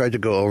tried to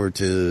go over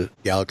to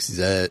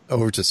Galaxy's Edge,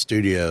 over to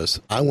Studios.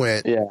 I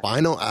went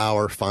final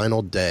hour,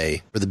 final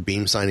day for the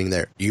beam signing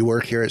there. You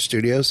work here at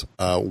Studios?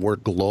 We're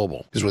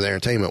global. Because with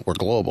entertainment, we're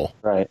global.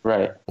 Right.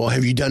 Well,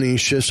 have you done any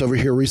shifts over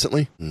here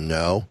recently?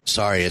 No.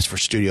 Sorry, it's for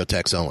studio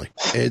techs only.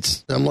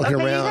 I'm looking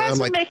around. You guys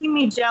are making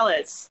me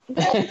jealous.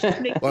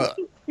 Well,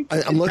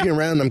 I'm looking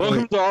around. And I'm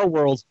Welcome to our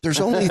world. There's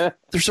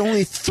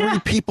only 3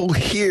 people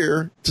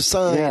here to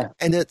sign,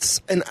 and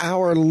it's an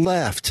hour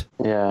left.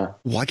 Yeah.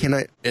 Why can't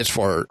I? It's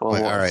for all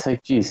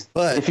right. Geez.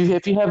 But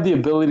if you have the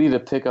ability to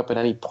pick up at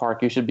any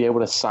park, you should be able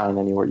to sign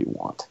anywhere you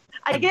want.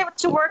 I get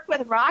to work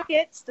with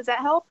rockets. Does that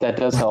help? That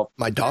does help.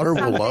 My daughter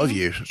will love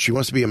you. She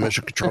wants to be a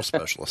mission control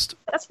specialist.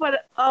 That's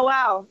what. Oh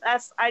wow.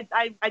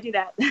 I do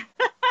that.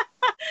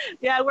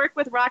 Yeah, I work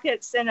with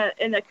rockets in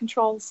a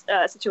controls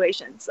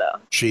situation. So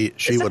she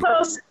would.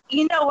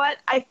 You know what?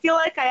 I feel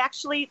like I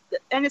actually,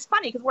 and it's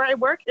funny because where I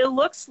work, it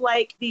looks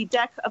like the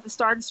deck of a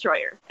Star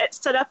Destroyer.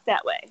 It's set up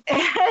that way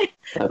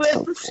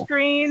with the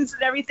screens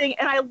and everything,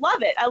 and I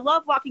love it. I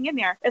love walking in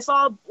there. It's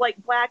all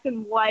black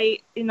and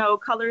white,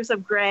 colors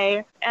of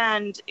gray,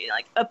 and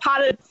a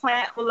potted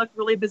plant will look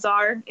really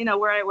bizarre,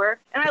 where I work,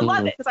 and I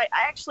love it because I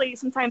actually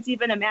sometimes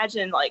even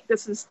imagine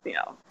this is,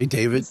 Hey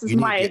David, this is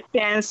my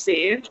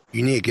fantasy.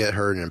 You need to get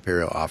her an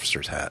Imperial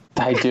officer's hat.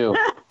 I do.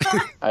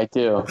 I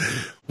do.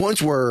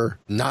 Once we're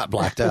not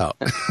blacked out.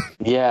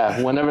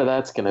 Yeah, whenever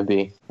that's going to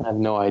be. I have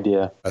no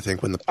idea. I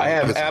think when I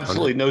have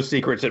absolutely no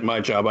secrets at my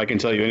job. I can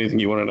tell you anything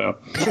you want to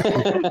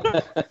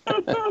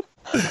know.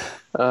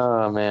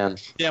 Oh, man.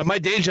 Yeah, my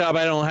day job,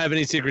 I don't have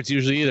any secrets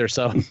usually either.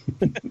 So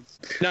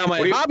now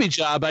my hobby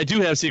job, I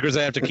do have secrets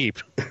I have to keep.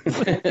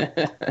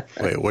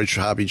 Wait, which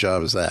hobby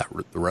job is that?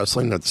 The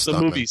wrestling or the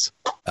stuntman? Movies.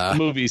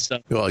 Movies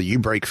stuff. Well, you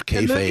break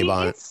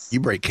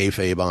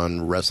kayfabe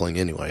on wrestling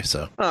anyway,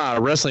 so.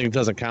 Wrestling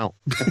doesn't count.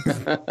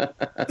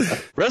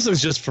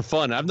 Wrestling's just for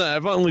fun.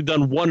 I've only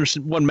done one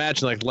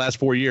match in the last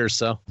 4 years,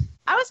 so.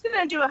 I was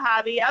going to do a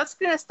hobby. I was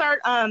going to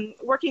start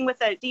working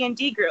with a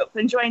D&D group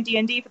and join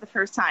D&D for the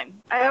first time.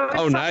 I always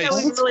thought nice. that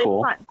was really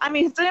fun. I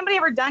mean, has anybody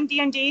ever done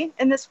D&D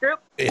in this group?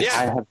 I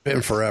have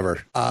been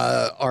forever.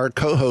 Our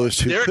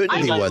co-host who Derek,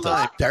 couldn't be with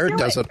us, Derek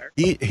doesn't.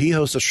 He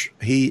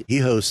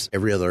hosts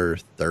every other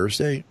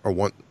Thursday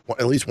or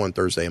at least one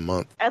Thursday a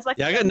month. As I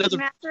got another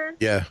master?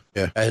 Yeah.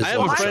 I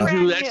have a friend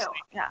who actually.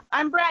 Yeah,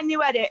 I'm brand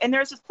new at it, and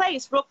there's this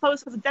place real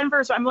close because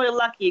Denver's. I'm really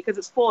lucky because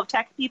it's full of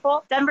tech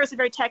people. Denver's a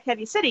very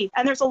tech-heavy city,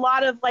 and there's a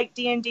lot of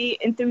D&D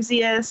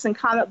enthusiasts and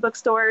comic book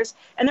stores.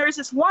 And there's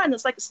this one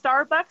that's like a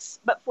Starbucks,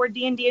 but for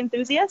D&D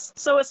enthusiasts.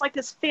 So it's like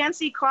this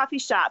fancy coffee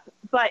shop,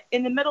 but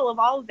in the middle of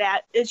all of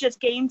that is just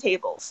game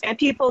tables, and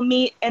people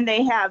meet and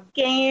they have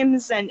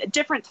games and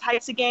different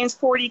types of games.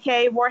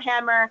 40K,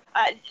 Warhammer.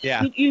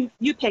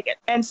 You pick it.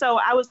 And so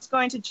I was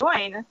going to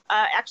join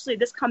actually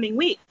this coming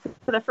week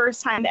for the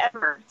first time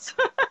ever.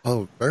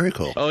 Oh, very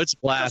cool. Oh, it's a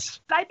blast.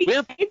 Should I be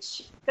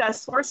Paige? a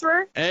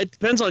sorcerer? It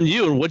depends on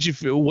you and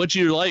what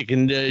you like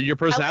and your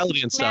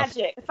personality and stuff.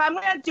 Magic. If I'm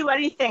going to do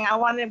anything, I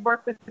want to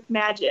work with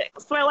magic.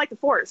 So I like the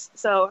Force.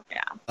 So,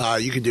 yeah.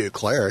 You could do a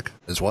cleric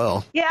as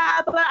well.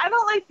 Yeah, but I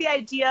don't like the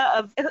idea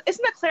of...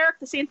 Isn't a cleric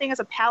the same thing as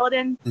a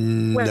paladin?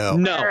 No.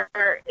 No,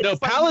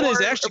 paladin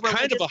is actually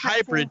kind of a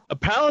hybrid. A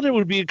paladin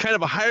would be kind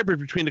of a hybrid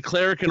between a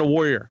cleric and a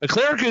warrior. A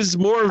cleric is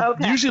more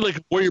usually like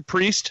a warrior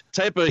priest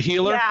type of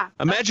healer. Yeah.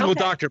 A magical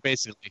doctor,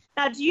 basically.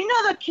 Now, do you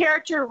know the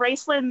character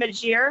Raistlin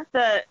Majir,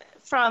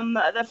 from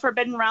the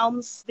Forbidden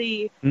Realms,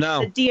 the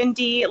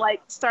D&D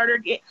starter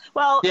game?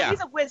 Well,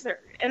 he's a wizard,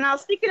 and I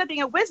was thinking of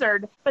being a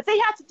wizard, but they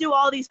have to do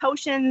all these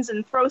potions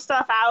and throw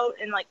stuff out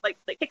and like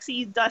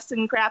pixie dust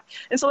and crap.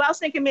 And so I was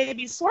thinking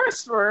maybe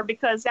sorcerer,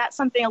 because that's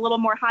something a little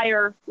more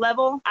higher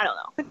level. I don't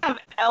know. I have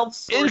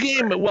elves. In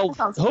game,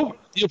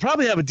 you'll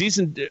probably have a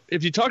decent.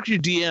 If you talk to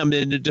your DM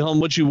and tell them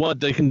what you want,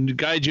 they can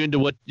guide you into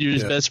what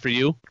is best for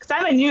you. Because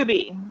I'm a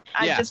newbie,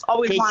 I just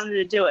always wanted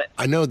to do it.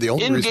 I know the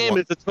only in game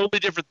is a totally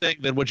different thing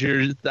than what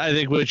you're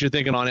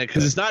thinking on it,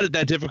 because it's not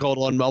that difficult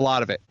on a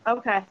lot of it.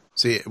 Okay.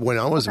 See, when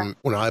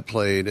I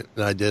played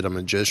and I did a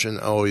magician,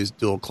 I always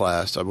dual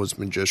classed. I was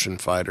magician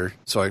fighter,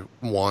 so I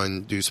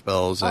do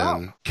spells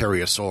and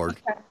carry a sword.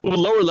 Okay. Well,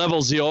 lower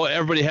levels,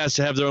 everybody has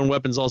to have their own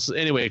weapons also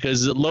anyway,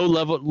 because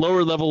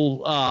lower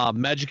level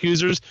magic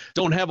users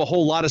don't have a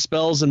whole lot of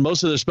spells, and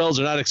most of their spells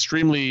are not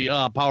extremely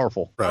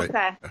powerful. Right.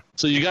 Okay.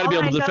 So you got to be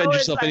able to defend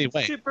yourself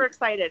anyway. I'm super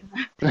excited.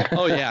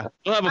 Oh yeah,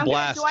 you'll have a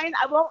blast. I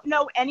won't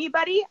know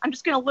anybody. I'm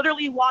just gonna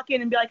literally walk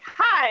in and be like,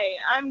 "Hi,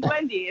 I'm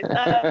Wendy.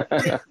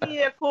 Make me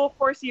a cool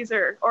Force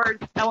user," or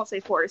I won't say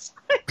Force.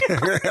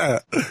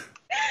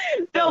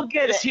 They'll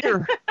get this it.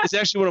 here is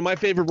actually one of my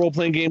favorite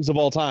role-playing games of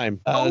all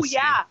time.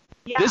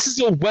 Yeah. This is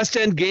a West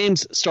End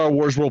Games Star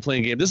Wars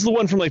role-playing game. This is the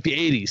one from like the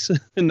 80s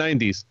and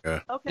 90s. Yeah.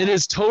 Okay. It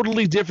is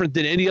totally different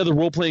than any other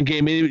role-playing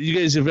game you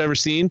guys have ever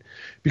seen,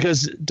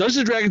 because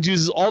Dungeons & Dragons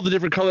uses all the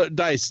different color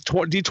dice,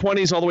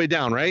 D20s all the way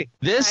down, right?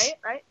 This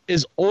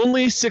is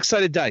only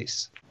 6-sided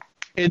dice.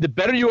 And the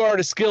better you are at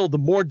a skill, the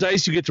more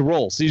dice you get to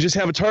roll. So you just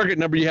have a target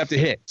number you have to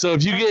hit. So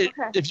if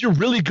if you're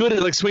really good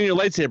at swinging your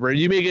lightsaber,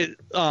 you may get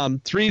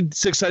 3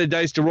 6-sided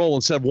dice to roll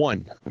instead of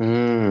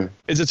 1.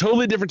 It's a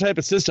totally different type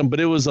of system, but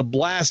it was a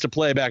blast to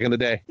play back in the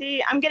day.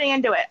 See, I'm getting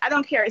into it. I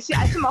don't care. See,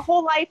 I spent my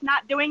whole life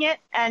not doing it,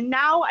 and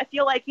now I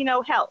feel like,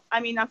 hell. I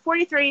mean, I'm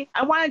 43.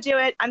 I want to do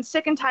it. I'm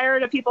sick and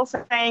tired of people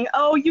saying,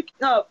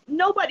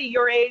 nobody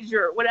your age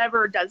or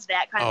whatever does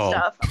that kind of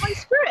stuff. I'm like,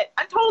 screw it.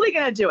 I'm totally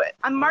going to do it.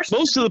 I'm marching.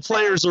 Most of the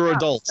players are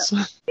adults. So,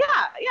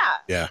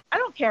 yeah. I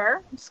don't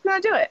care. I'm just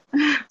going to do it.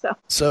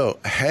 So,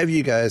 have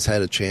you guys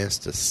had a chance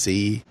to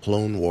see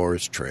Clone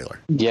Wars trailer?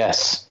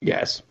 Yes.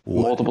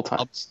 Multiple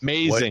times.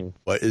 Amazing.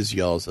 What is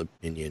y'all's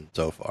opinion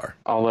so far?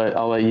 I'll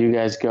let you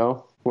guys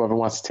go. Whoever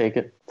wants to take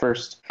it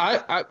first.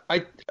 I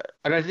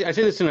say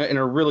this in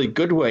a really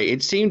good way.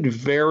 It seemed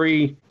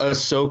very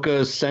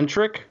Ahsoka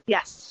centric.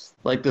 Yes.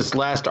 Like this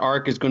last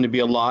arc is going to be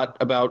a lot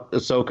about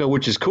Ahsoka,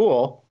 which is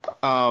cool.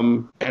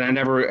 And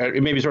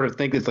it made me sort of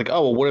think it's like,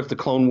 oh, well, what if the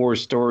Clone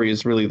Wars story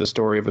is really the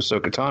story of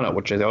Ahsoka Tano,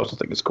 which I also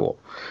think is cool.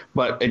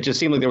 But it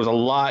just seemed like there was a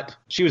lot.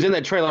 She was in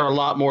that trailer a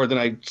lot more than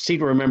I seem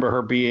to remember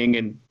her being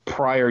in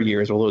prior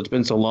years, although it's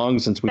been so long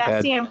since we've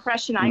had the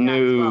impression I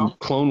new got as well.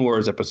 Clone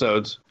Wars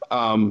episodes.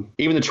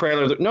 Even the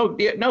trailer.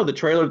 The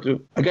trailer.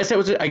 I guess it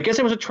was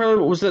a trailer.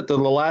 What was it? The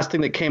last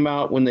thing that came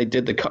out when they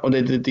did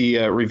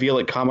the reveal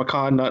at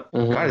Comic-Con?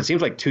 God, it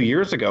seems like 2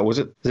 years ago. Was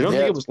it? I don't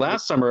think it was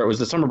last summer. It was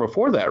the summer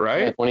before that,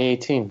 right? Yeah,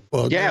 2018.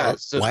 Well,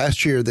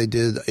 last year they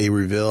did a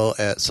reveal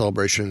at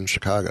Celebration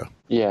Chicago.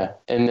 Yeah,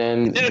 and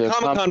then the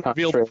Comic-Con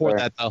reveal before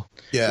that, though.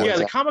 Yeah,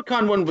 the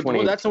Comic-Con one.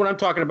 That's the one I'm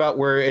talking about,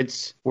 where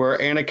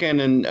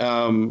Anakin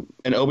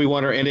and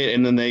Obi-Wan are in it,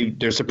 and then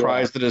they're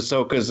surprised that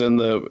Ahsoka's in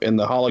the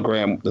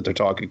hologram that they're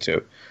talking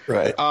to.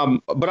 Right.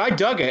 But I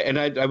dug it, and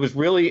I was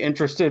really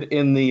interested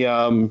in the.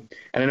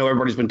 And I know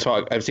everybody's been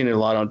talking. I've seen it a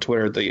lot on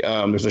Twitter.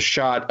 There's a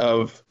shot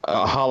of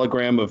a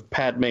hologram of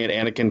Padme and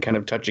Anakin kind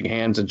of touching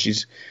hands, and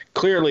she's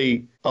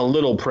clearly a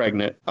little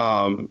pregnant.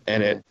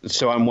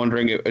 So I'm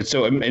wondering.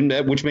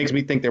 Which makes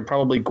me think they're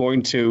probably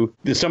going to.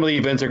 Some of the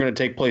events are going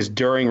to take place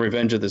during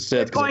Revenge of the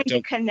Sith. It's going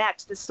to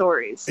connect the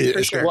stories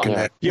for sure.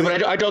 But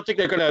I don't think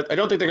they're going to. I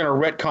don't think they're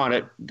going to retcon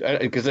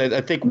it, because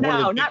I think one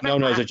of the big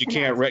no-nos that you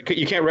can't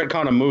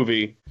retcon a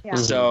movie. Yeah.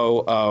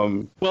 So,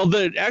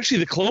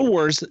 the Clone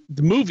Wars,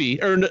 the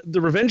movie, or the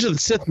Revenge of the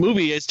Sith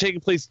movie, is taking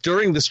place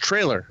during this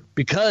trailer,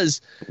 because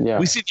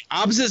we see the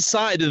opposite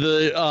side of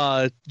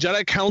the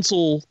Jedi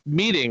Council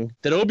meeting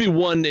that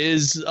Obi-Wan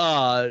is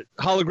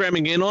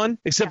hologramming in on,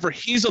 except for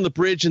he's on the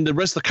bridge and the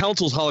rest of the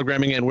Council's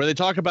hologramming in, where they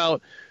talk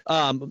about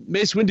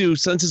Mace Windu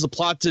senses a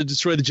plot to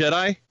destroy the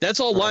Jedi. That's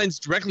all lines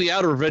directly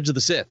out of Revenge of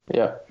the Sith.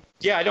 Yeah.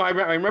 Yeah, I know. I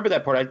remember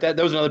that part. That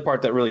was another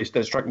part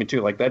that struck me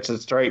too. Like, that's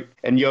just right.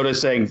 And Yoda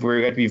saying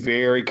we have to be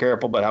very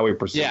careful about how we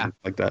proceed. Yeah.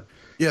 Like that.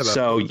 Yeah,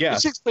 so yeah,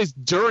 it takes place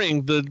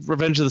during the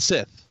Revenge of the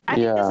Sith. I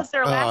think this is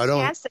their last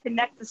chance to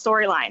connect the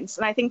storylines,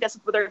 and I think that's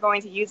what they're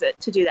going to use it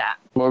to do that.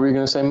 What were you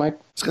going to say, Mike? I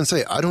was going to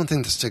say, I don't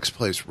think this takes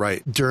place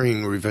right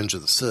during Revenge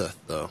of the Sith,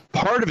 though.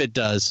 Part of it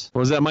does.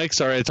 Was that Mike?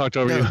 Sorry, I talked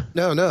over you.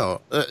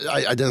 No.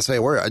 I didn't say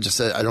a word. I just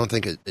said I don't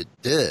think it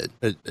did.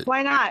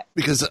 Why not?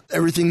 Because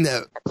everything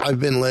that I've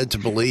been led to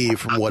believe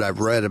from what I've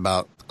read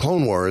about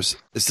Clone Wars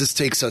is this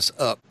takes us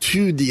up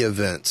to the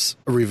events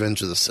of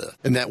Revenge of the Sith,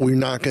 and that we're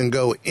not going to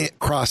go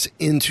cross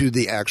into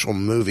the actual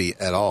movie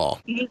at all.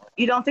 You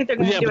don't think they're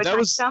going to do it?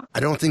 I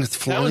don't think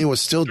Filoni would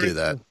still do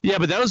that. Yeah,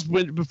 but that was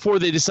before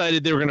they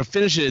decided they were going to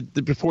finish it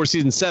before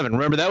season 7.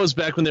 Remember, that was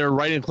back when they were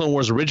writing Clone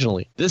Wars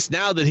originally. This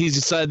now that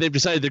they've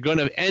decided they're going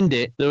to end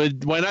it,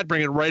 why not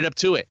bring it right up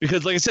to it?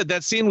 Because, like I said,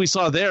 that scene we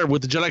saw there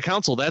with the Jedi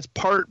Council, that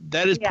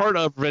is part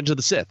of Revenge of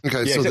the Sith.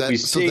 Okay, so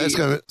that's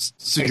going to.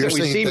 So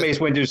we see Mace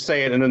Windu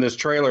say it, and in this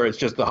trailer, it's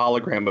just the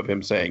hologram of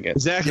him saying it.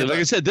 Exactly. Like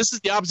I said, this is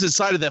the opposite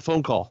side of that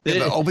phone call.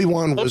 Yeah,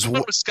 Obi-Wan was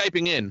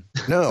Skyping in.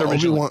 No,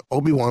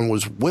 Obi-Wan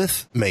was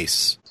with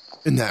Mace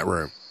in that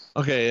room.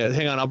 Okay,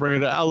 hang on.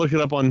 I'll look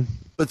it up on.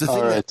 But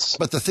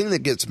the thing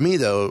that gets me,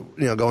 though,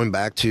 going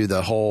back to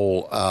the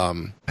whole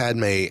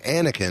Padme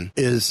Anakin,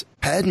 is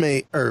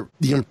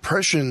the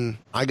impression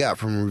I got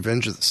from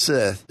Revenge of the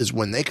Sith is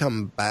when they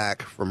come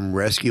back from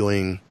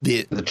rescuing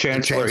the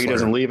Chancellor, he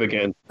doesn't leave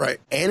again. Right.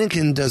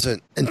 Anakin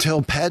doesn't,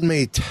 until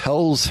Padme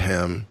tells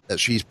him that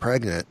she's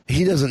pregnant,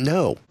 he doesn't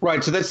know.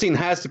 Right. So that scene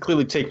has to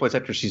clearly take place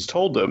after she's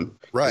told him.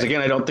 Right.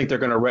 Again, I don't think they're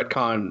going to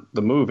retcon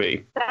the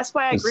movie. That's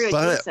why I agree with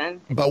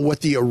Jason. But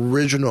with the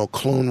original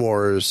Clone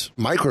Wars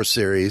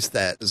microseries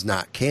that is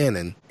not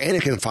canon,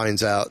 Anakin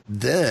finds out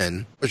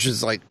then, which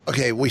is like,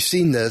 okay, we've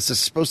seen this. It's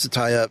supposed to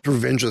tie up to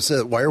Revenge of the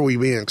Sith. Why are we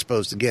being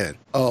exposed again?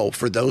 Oh,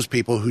 for those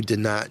people who did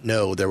not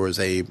know there was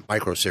a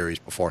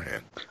microseries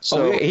beforehand.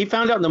 So he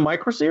found out in the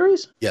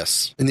microseries?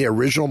 Yes, in the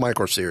original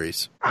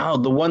microseries. Oh,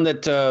 the one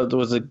that there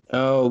was a.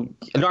 Oh,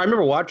 no, I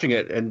remember watching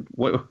it, and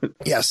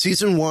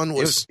season 1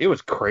 was it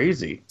was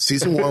crazy.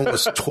 Season 1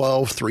 was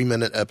 12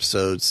 3-minute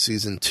episodes.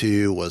 Season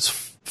 2 was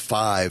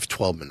 5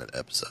 12-minute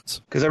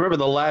episodes. Because I remember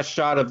the last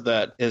shot of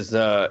that is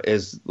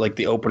like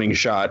the opening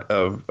shot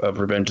of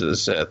Revenge of the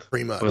Sith.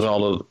 Pretty much. With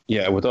all of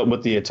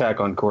with the attack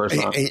on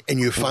Coruscant. And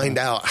you find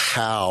out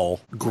how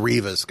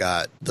Grievous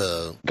got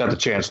the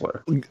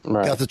Chancellor.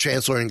 Right. Got the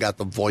Chancellor and got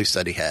the voice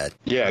that he had.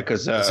 Yeah,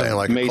 because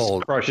Mace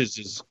crushes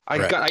his.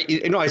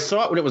 I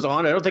saw it when it was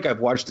on. I don't think I've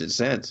watched it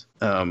since.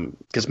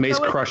 Because Mace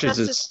crushes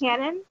his.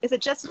 Canon? Is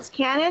it just as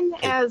canon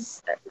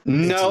as?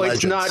 No,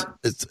 it's not.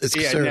 It's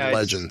considered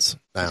Legends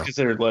now. It's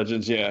considered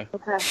Legends, yeah.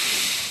 Okay.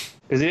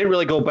 Because they didn't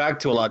really go back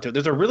to a lot to it.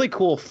 There's a really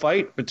cool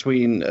fight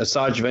between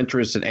Asajj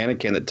Ventress and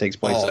Anakin that takes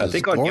place, I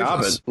think, on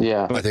Yavin.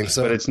 Yeah, I think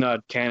so. But it's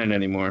not canon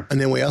anymore.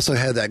 And then we also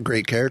had that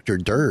great character,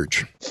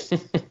 Dirge.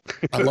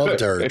 I love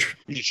Dirge.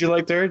 Did you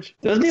like Dirge?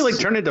 Doesn't he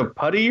turn into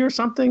putty or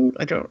something?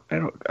 I don't.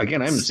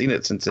 Again, I haven't seen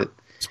it since it.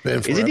 It's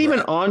been forever. Is it even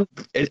on?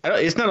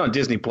 It's not on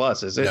Disney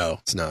Plus, is it? No,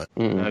 it's not.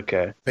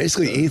 Okay.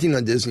 Basically, anything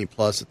on Disney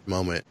Plus at the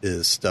moment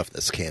is stuff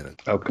that's canon.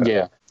 Okay.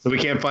 Yeah. So we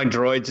can't find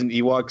droids and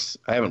Ewoks.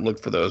 I haven't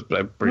looked for those, but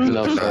I'm pretty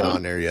sure they're not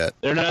on there yet.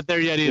 They're not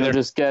there yet either. You'll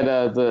just get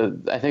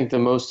I think the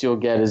most you'll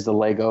get is the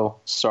Lego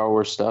Star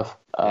Wars stuff,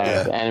 the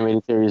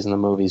animated series and the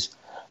movies.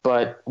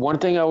 But one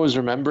thing I was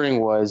remembering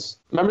was,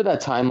 remember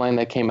that timeline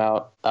that came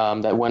out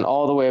that went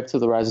all the way up to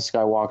the Rise of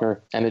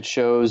Skywalker, and it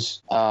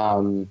shows,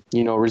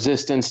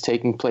 Resistance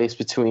taking place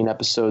between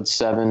episode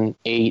 7,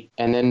 8,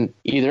 and then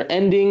either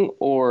ending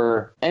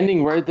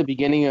right at the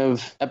beginning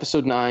of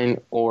episode 9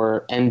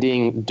 or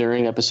ending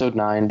during episode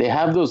 9. They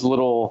have those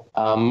little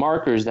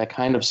markers that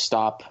kind of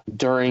stop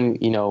during,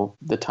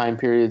 the time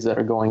periods that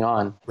are going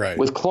on. Right.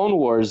 With Clone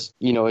Wars,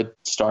 it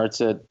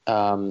starts at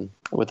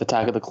with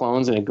Attack of the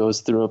Clones, and it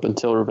goes through up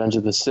until Revenge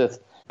of the Sith.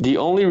 The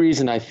only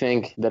reason I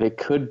think that it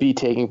could be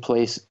taking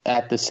place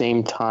at the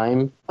same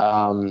time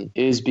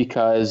is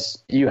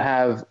because you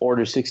have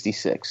Order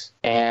 66.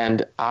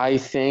 And I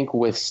think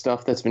with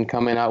stuff that's been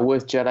coming out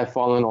with Jedi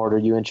Fallen Order,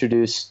 you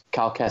introduce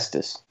Cal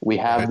Kestis. We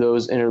have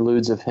those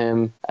interludes of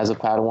him as a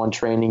Padawan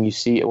training. You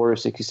see Order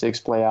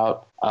 66 play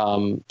out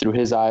through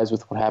his eyes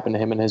with what happened to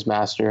him and his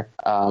master.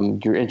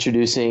 You're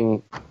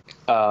introducing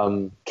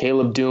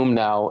Caleb Doom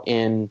now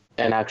in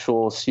an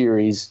actual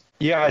series.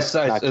 Yeah, I was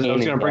going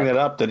to bring that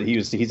up, that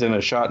he's in a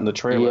shot in the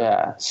trailer.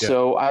 Yeah,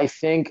 so I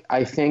think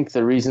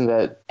the reason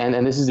that,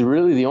 and this is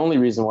really the only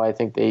reason why I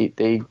think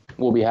they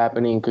will be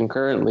happening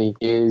concurrently,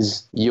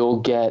 is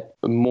you'll get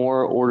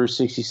more Order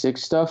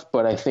 66 stuff,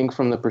 but I think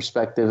from the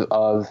perspective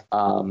of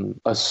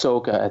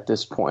Ahsoka at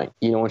this point.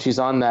 When she's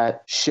on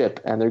that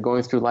ship and they're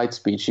going through light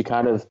speed, she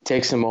kind of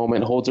takes a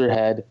moment, holds her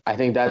head. I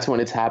think that's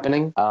when it's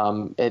happening.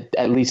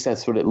 At least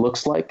that's what it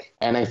looks like.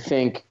 And I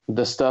think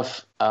the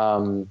stuff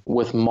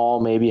with Maul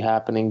maybe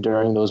happening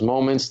during those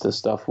moments, the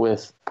stuff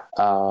with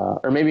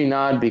or maybe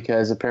not,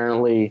 because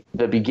apparently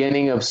the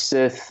beginning of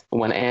Sith,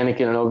 when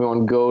Anakin and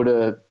Obi-Wan go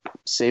to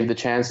save the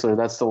Chancellor.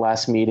 That's the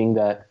last meeting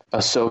that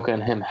Ahsoka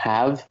and him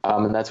have,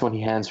 and that's when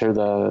he hands her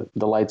the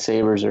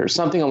lightsabers or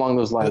something along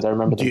those lines. I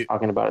remember them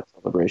talking about it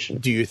at Celebration.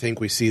 Do you think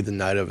we see the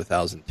Night of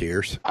 1,000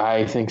 Tears?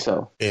 I think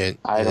so.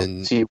 I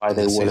don't see why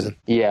they wouldn't.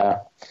 Yeah.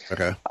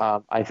 Okay.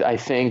 I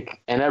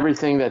think, and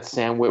everything that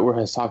Sam Witwer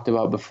has talked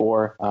about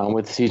before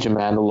with Siege of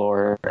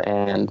Mandalore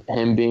and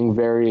him being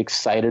very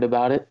excited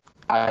about it,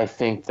 I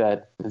think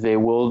that they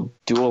will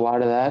do a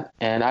lot of that,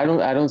 and I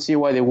don't see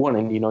why they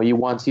wouldn't. You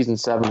want season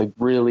 7 to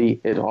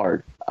really hit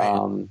hard.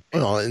 And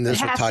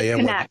this would tie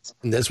in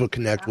and this would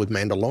connect with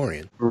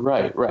Mandalorian.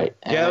 Right.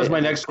 And that was my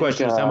next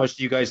question: is how much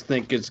do you guys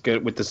think it's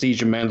good with the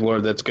Siege of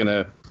Mandalore that's going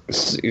to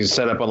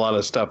set up a lot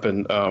of stuff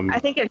in I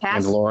think it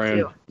has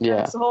Mandalorian? To. Yeah,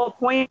 that's the whole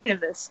point of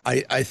this.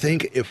 I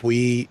think if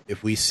we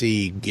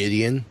see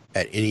Gideon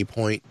at any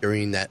point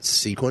during that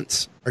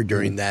sequence or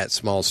during that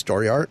small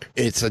story arc,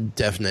 it's a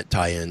definite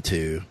tie-in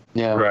to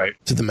the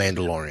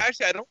Mandalorian.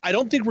 Actually, I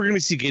don't think we're going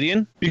to see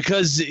Gideon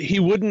because he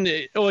wouldn't.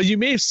 Well, you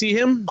may see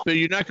him, but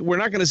we're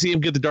not going to see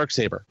him get the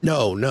Darksaber.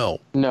 No. No.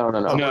 We're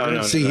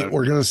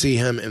going to see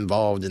him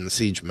involved in the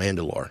Siege of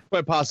Mandalore.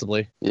 Quite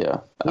possibly. Yeah.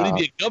 Would he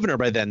be a governor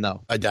by then,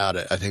 though? I doubt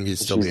it. I think he's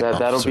still be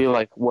that'll be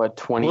like what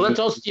 20. Well,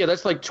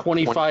 that's like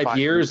 25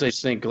 years, I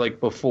think, like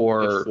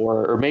before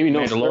or maybe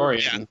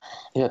Mandalorian.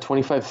 Yeah,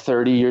 25,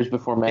 30 years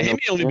before Mandalorian. He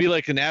may only be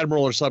like an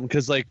admiral or something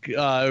because,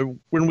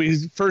 when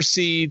we first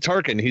see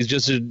Tarkin, he's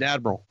just an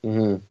admiral.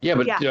 Mm-hmm. Yeah,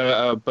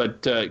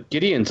 but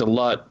Gideon's a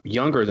lot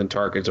younger than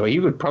Tarkin, so he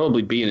would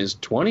probably be in his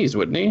 20s,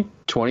 wouldn't he?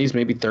 20s,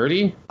 maybe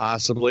 30,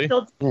 possibly. I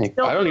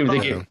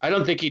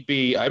don't think he'd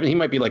be. He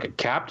might be like a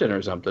captain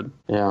or something.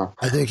 Yeah,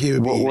 I think he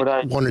would be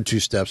one or two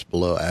steps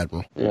below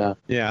admiral.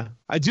 Yeah.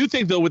 I do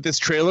think though with this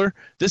trailer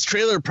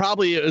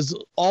probably is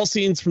all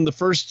scenes from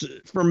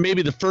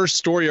maybe the first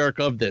story arc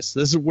of this.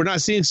 We're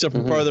not seeing stuff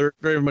from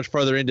very much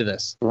farther into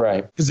this,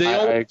 right? Because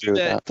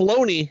that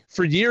Filoni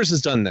for years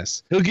has done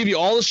this. He'll give you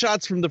all the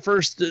shots from the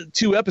first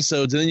 2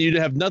 episodes, and then you'd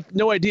have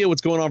no idea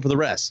what's going on for the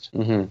rest.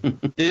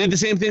 Mm-hmm. They did the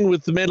same thing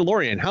with The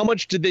Mandalorian. How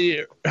much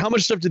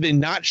stuff did they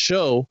not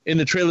show in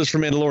the trailers for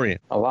Mandalorian?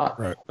 A lot.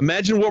 Right.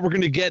 Imagine what we're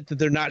going to get that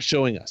they're not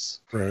showing us.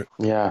 Right.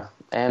 Yeah.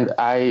 And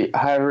I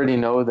already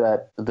know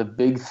that the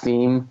big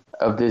theme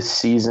of this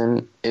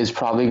season is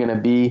probably going to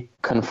be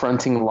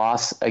confronting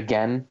loss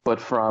again,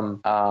 but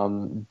from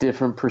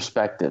different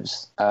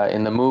perspectives.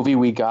 In the movie,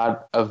 we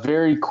got a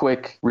very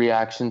quick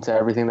reaction to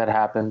everything that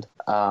happened.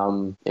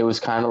 It was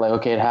kind of like,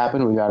 okay, it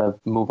happened. We got to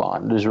move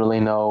on. There's really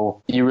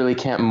you really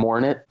can't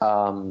mourn it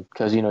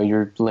because,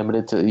 you're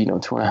limited to,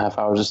 2.5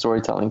 hours of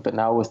storytelling. But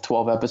now with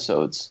 12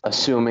 episodes,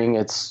 assuming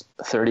it's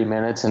 30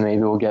 minutes and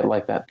maybe we'll get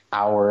like that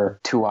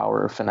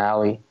 2-hour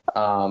finale,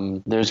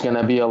 there's going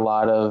to be a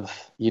lot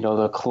of,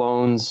 the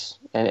clones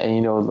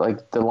and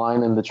like the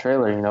line in the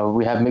trailer,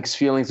 we have mixed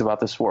feelings about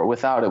this war.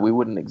 Without it, we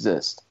wouldn't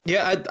exist.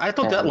 Yeah, I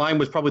thought that line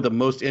was probably one of the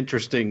most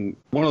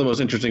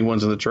interesting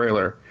ones in the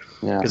trailer.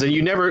 Yeah. Because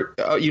you never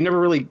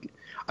really,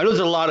 I know there's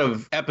a lot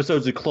of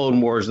episodes of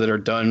Clone Wars that are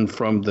done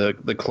from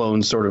the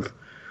clone sort of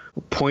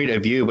point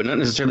of view, but not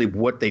necessarily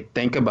what they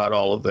think about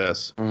all of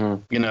this.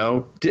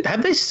 Mm-hmm.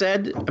 Have they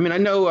said, I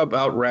know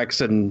about Rex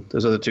and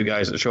those other 2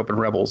 guys that show up in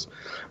Rebels,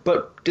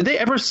 but did they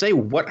ever say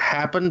what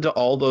happened to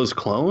all those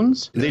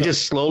clones? Did they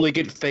just slowly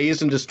get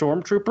phased into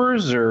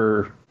stormtroopers,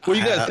 or? Well,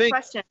 you got to think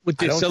with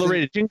the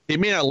accelerated, they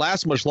may not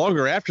last much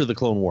longer after the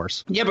Clone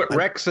Wars. Yeah, but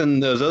Rex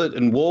and those other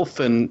and Wolf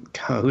and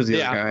who's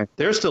the other guy?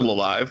 They're still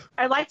alive.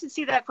 I'd like to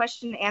see that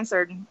question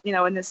answered.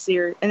 In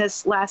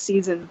this last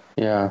season.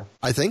 Yeah,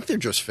 I think they're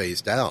just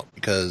phased out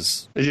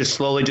because they just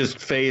slowly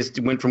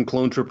phased, went from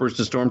clone troopers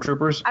to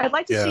stormtroopers. I'd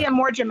like to see a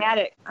more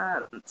dramatic,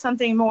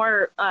 something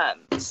more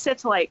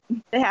Sith-like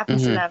that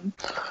happens to them,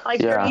 like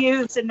they're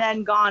used and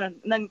then gone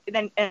and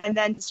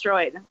then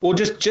destroyed. Well,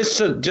 just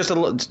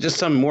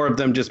some more of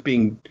them just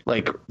being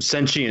like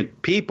sentient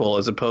people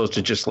as opposed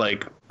to just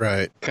like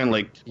right, kind of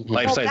like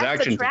life-size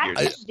action figures. That's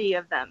the tragedy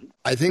of them.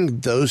 I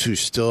think those who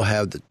still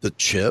have the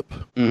chip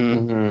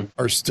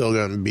are still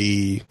going to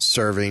be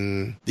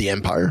serving the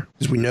Empire,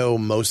 because we know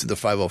most of the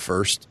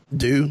 501st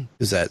do,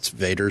 because that's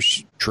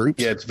Vader's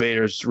troops. Yeah, it's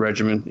Vader's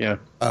regiment. Yeah.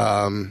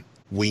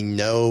 We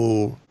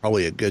know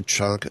probably a good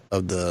chunk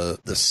of the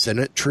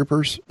Senate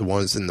troopers, the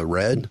ones in the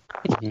red,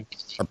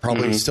 are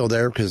probably still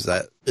there, because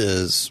that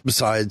is,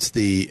 besides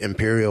the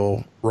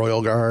Imperial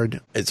Royal Guard,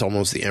 it's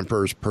almost the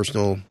Emperor's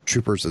personal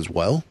troopers as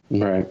well.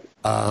 Right.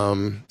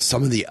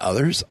 Some of the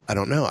others, I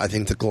don't know. I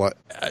think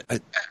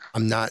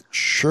I'm not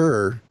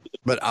sure.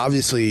 But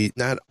obviously,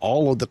 not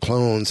all of the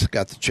clones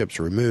got the chips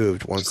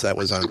removed once that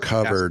was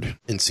uncovered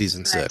in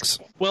season 6.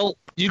 Well,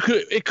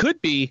 it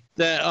could be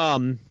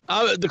that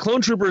the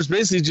clone troopers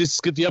basically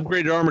just get the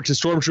upgraded armor to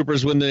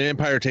stormtroopers when the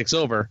Empire takes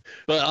over.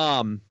 But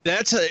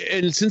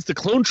and since the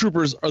clone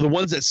troopers are the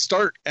ones that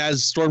start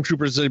as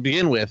stormtroopers to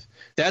begin with,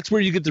 that's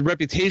where you get the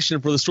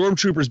reputation for the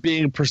stormtroopers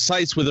being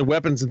precise with their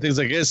weapons and things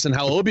like this, and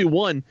how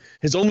Obi-Wan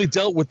has only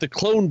dealt with the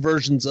clone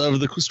versions of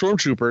the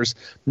stormtroopers,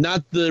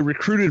 not the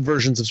recruited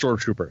versions of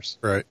stormtroopers.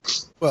 Right.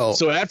 Well,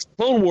 so after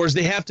Clone Wars,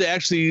 they have to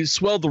actually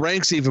swell the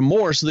ranks even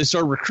more, so they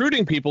start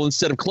recruiting people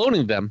instead of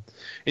cloning them,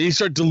 and you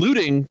start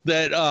diluting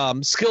that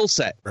skill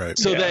set. Right.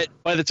 So that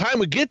by the time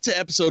we get to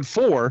Episode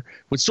 4,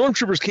 when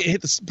stormtroopers can't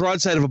hit the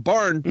broadside of a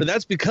barn, but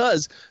that's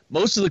because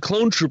most of the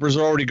clone troopers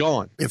are already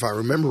gone. If I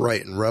remember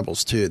right, in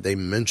Rebels too, they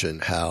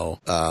mentioned how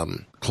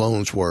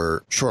clones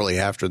were shortly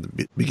after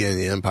the beginning of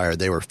the Empire,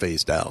 they were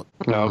phased out.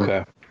 Oh,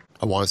 okay.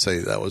 I want to say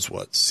that was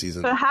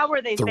season. So how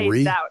were they 3?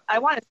 phased out? I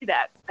want to see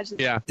that.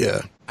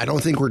 Yeah. I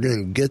don't think we're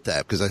going to get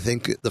that because I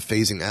think the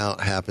phasing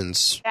out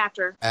happens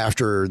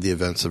after the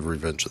events of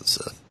Revenge of the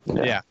Sith.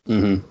 Yeah.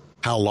 Mm-hmm.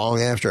 How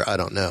long after? I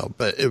don't know,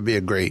 but it'd be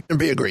a great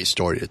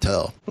story to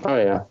tell. Oh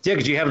yeah. Yeah,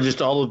 because you have just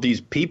all of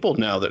these people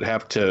now that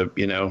have to,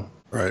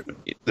 right,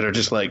 that are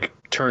just like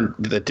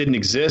that didn't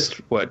exist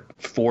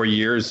 4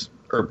 years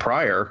or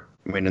prior.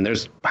 I mean, and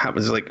there's what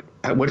did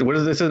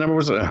they say the number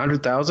was?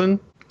 100,000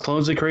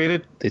 clones they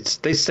created.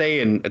 They say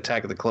in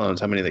Attack of the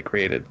Clones how many they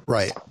created.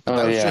 Right.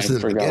 That was just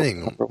in the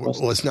beginning.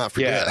 Let's not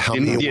forget how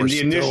many were the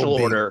initial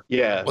order.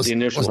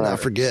 Let's not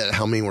forget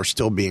how many were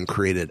still being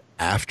created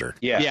after.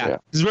 Yeah.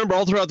 Because remember,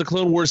 all throughout the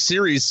Clone Wars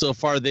series so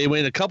far, they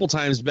went a couple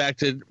times back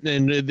to,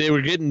 and they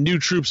were getting new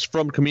troops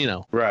from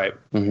Kamino. Right.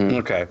 Mm-hmm.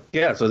 Okay.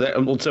 Yeah. So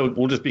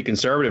we'll just be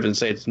conservative and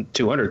say it's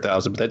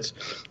 200,000. But that's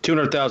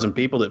 200,000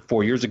 people that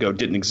 4 years ago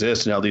didn't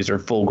exist. Now these are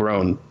full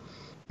grown,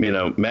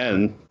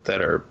 men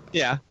that are.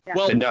 Yeah.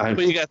 Well, but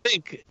you got to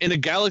think, in a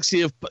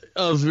galaxy of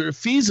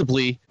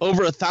feasibly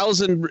over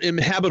 1,000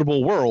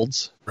 inhabitable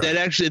worlds, that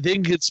actually they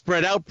can get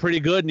spread out pretty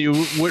good, and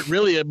you would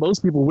really,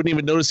 most people wouldn't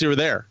even notice they were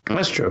there.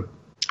 That's true.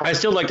 I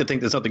still like to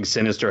think that something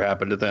sinister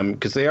happened to them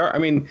because they are. I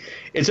mean,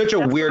 it's such a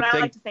weird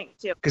thing. I like to think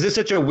too. Because it's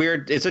such a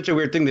weird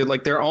thing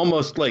that they're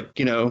almost like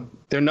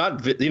they're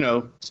not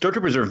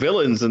Stormtroopers are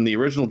villains in the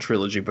original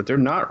trilogy, but they're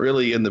not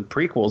really in the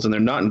prequels, and they're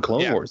not in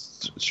Clone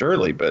Wars,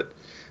 surely, but.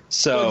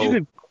 So,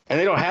 and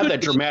they don't have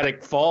that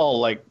dramatic fall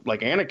like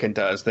Anakin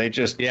does. They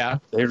just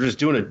they're just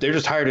they're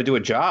just hired to do a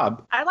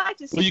job. I like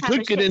to see kind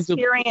of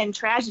Shakespearean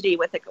tragedy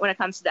with it when it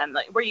comes to them,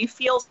 where you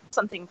feel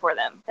something for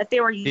them, that they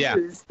were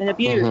used and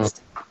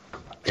abused.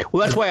 Mm-hmm.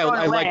 Well, that's why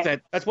I like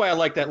that. That's why I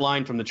like that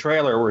line from the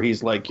trailer where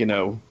he's like,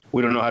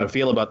 we don't know how to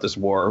feel about this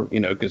war,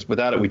 because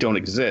without it, we don't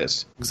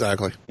exist.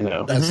 Exactly.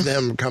 That's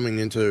them coming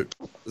into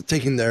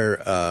taking their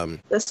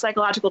the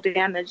psychological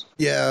damage.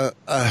 Yeah,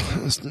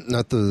 it's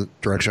not the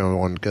direction I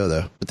want to go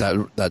though, but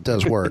that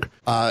does work.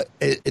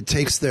 It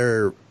takes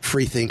their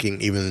free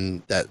thinking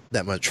even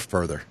that much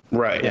further.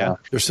 Right. Yeah.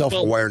 Their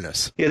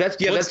self-awareness. That's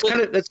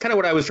kind of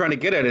what I was trying to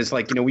get at. Is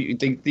like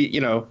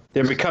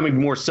they're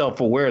becoming more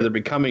self-aware. They're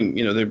becoming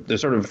they're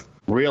sort of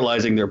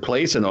realizing their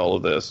place in all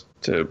of this.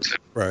 To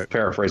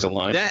paraphrase a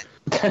line. That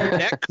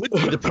could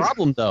be the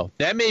problem, though.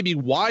 That may be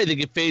why they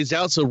get phased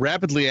out so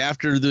rapidly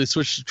after the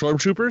switch to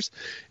stormtroopers.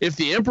 If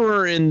the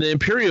Emperor and the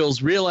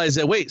Imperials realize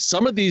that, wait,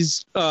 some of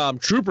these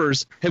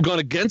troopers have gone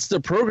against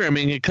their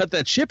programming and cut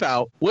that chip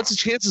out, what's the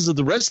chances of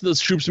the rest of those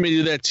troops may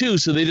do that too?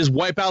 So they just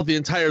wipe out the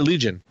entire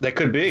Legion. That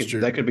could be.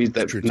 That could be.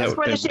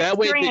 That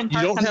way you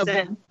don't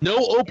have no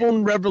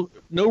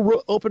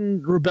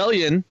open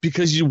rebellion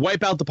because you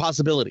wipe out the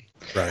possibility.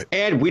 Right.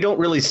 And we don't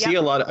really see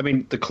a lot. I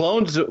mean, the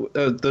clones,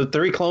 the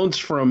 3 clones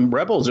from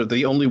Rebels are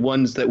the only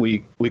ones that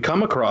we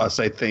come across,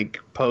 I think,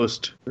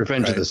 post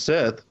Revenge of the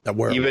Sith. As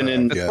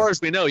far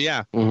as we know,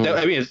 yeah.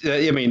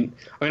 Mm-hmm.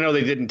 I know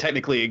they didn't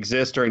technically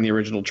exist during the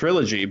original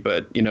trilogy,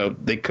 but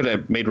they could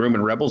have made room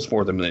in Rebels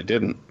for them, and they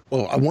didn't.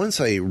 Well, I want to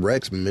say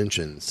Rex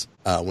mentions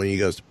when he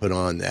goes to put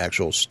on the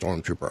actual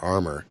Stormtrooper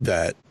armor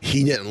that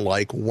he didn't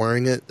like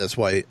wearing it. That's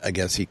why I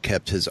guess he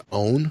kept his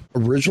own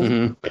original.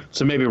 Mm-hmm.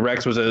 So maybe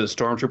Rex was a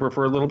Stormtrooper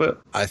for a little bit?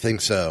 I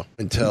think so.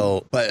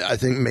 But I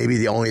think maybe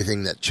the only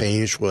thing that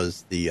changed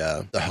was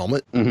the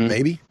helmet,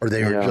 maybe, or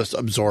they were just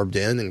absorbed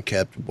in and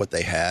kept what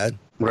they had.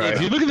 Right.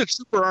 If you look at the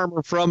trooper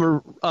armor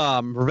from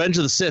Revenge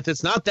of the Sith,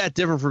 it's not that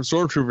different from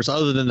Stormtroopers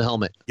other than the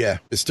helmet. Yeah,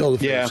 it's still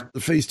the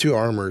phase 2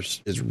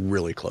 armors is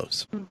really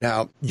close.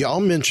 Now, y'all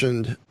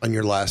mentioned on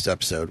your last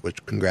episode,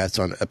 which congrats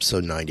on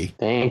episode 90.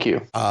 Thank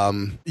you.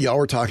 Y'all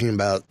were talking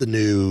about the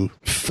new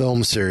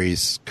film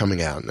series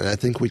coming out, and I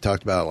think we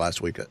talked about it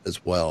last week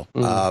as well,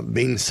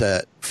 being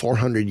set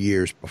 400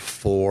 years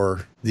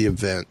before the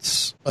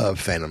events of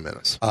Phantom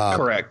Menace.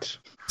 Correct.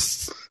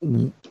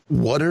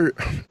 What are,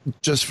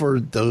 just for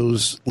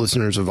those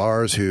listeners of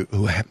ours who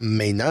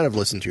may not have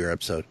listened to your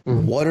episode,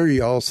 what are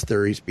y'all's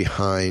theories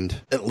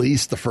behind at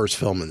least the first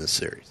film in this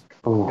series?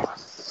 Ooh.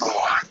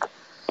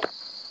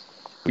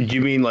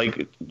 You mean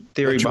like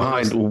theory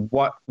behind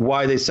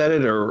why they said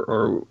it,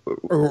 or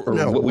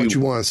no, what you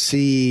want to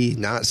see,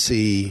 not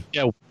see?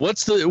 Yeah,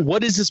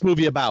 what is this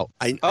movie about?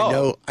 I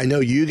know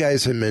you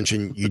guys have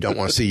mentioned you don't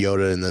want to see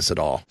Yoda in this at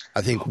all.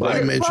 I think we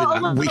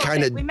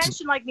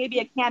mentioned like maybe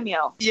a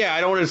cameo. Yeah,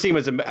 I don't want to see him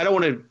as I don't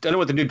want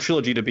the new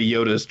trilogy to be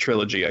Yoda's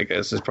trilogy. I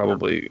guess is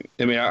probably.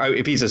 I mean,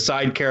 if he's a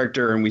side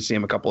character and we see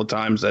him a couple of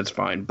times, that's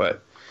fine.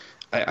 But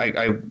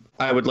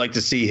I would like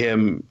to see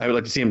him. I would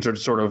like to see him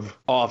sort of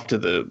off to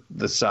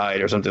the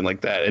side or something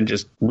like that, and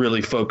just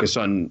really focus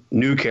on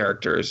new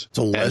characters.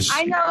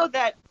 I know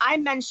that I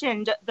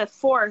mentioned the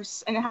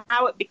Force and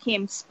how it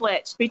became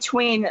split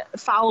between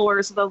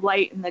followers of the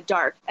light and the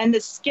dark, and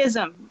the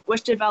schism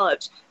which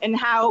developed, and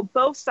how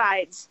both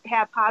sides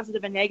have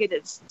positive and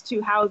negatives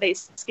to how they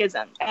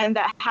schism, and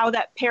how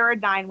that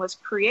paradigm was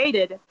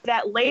created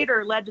that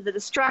later led to the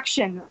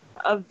destruction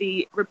of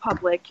the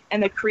Republic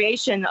and the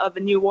creation of a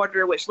new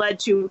order, which led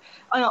to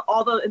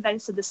all the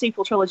events of the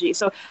sequel trilogy.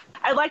 So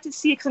I'd like to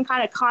see some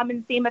kind of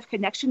common theme of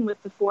connection with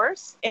the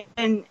Force,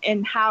 and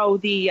how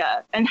the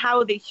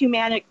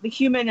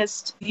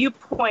humanist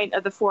viewpoint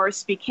of the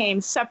Force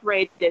became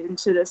separated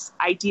into this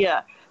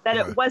idea that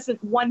it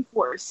wasn't one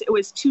force, it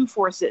was two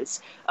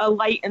forces, a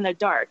light and the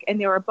dark, and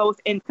they were both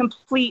in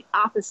complete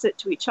opposite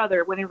to each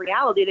other, when in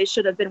reality they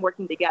should have been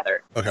working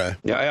together. Okay.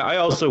 Yeah,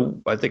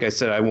 I think I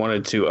said I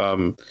wanted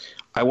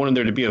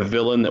there to be a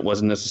villain that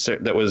wasn't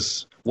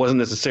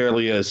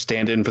necessarily a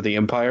stand-in for the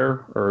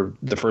Empire or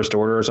the First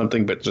Order or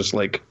something, but just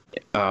like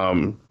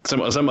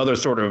some other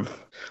sort of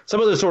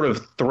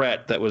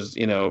threat that was,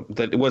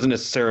 that it wasn't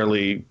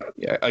necessarily,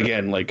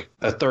 again, like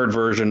a third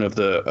version of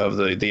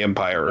the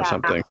Empire or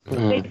something.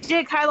 They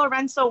did Kylo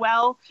Ren so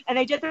well, and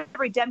they did the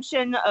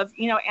redemption of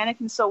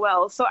Anakin so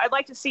well. So I'd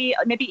like to see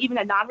maybe even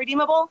a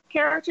non-redeemable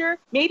character,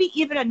 maybe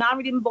even a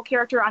non-redeemable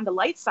character on the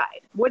light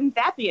side. Wouldn't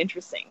that be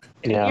interesting?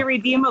 Yeah. An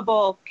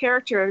irredeemable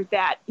character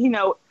that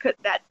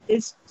that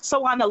is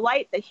so on the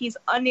light that he's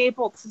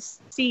unable to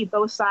see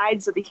both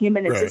sides of the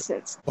human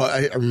existence. Well,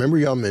 I remember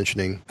y'all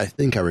mentioning, I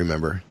think I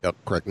remember,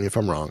 correct me if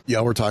I'm wrong,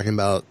 y'all were talking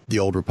about the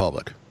Old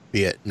Republic,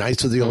 be it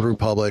Knights of the Old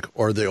Republic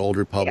or the Old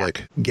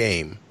Republic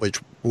game, which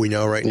we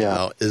know right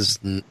now is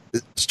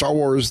Star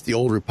Wars The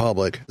Old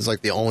Republic is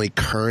like the only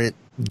current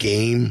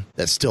game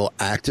that's still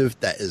active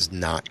that is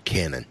not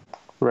canon.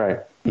 Right.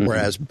 Mm-hmm.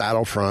 Whereas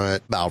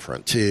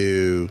Battlefront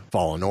 2,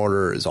 Fallen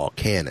Order is all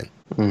canon.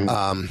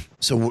 Mm-hmm.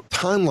 So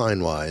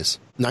timeline-wise,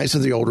 Knights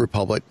of the Old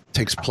Republic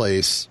takes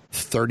place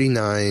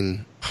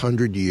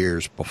 3,900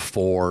 years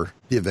before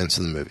the events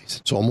of the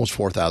movies. So almost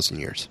 4,000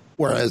 years.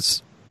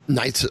 Whereas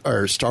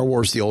Star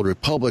Wars The Old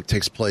Republic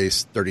takes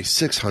place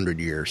 3,600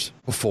 years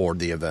before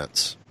the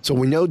events. So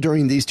we know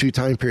during these two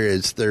time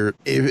periods,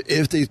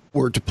 if they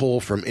were to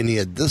pull from any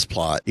of this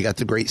plot, you got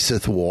the Great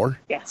Sith War.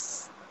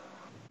 Yes.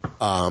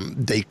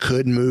 They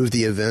could move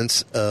the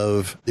events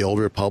of the Old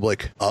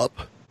Republic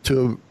up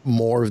to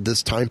more of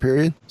this time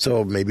period.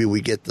 So maybe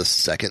we get the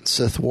Second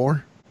Sith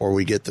War, or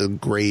we get the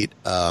Great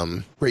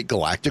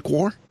Galactic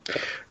War,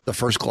 the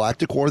first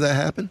Galactic War that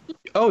happened.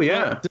 Oh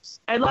yeah,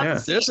 I'd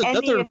love to see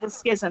any of the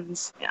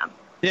schisms. Yeah.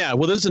 Yeah,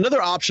 well, there's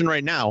another option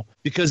right now,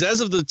 because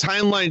as of the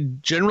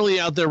timeline generally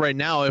out there right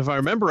now, if I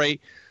remember right,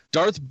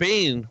 Darth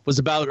Bane was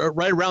about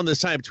right around this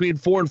time, between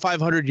 400 and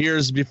 500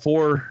 years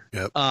before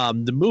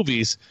the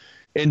movies.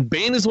 And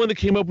Bane is the one that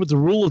came up with the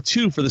rule of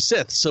two for the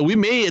Sith. So we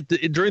may,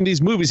 during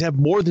these movies, have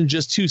more than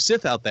just two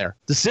Sith out there.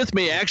 The Sith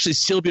may actually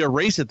still be a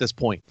race at this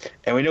point.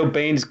 And we know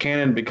Bane's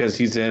canon because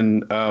he's in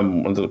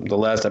the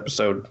last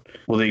episode,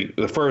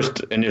 the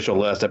first initial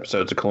last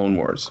episodes of Clone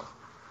Wars.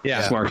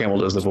 Yeah, Mark Hamill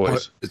does the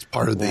voice. It's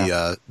part of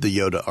the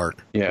Yoda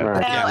arc. Yeah,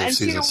 right. And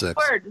season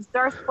 6.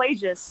 Darth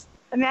Plagueis.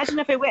 Imagine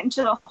if it went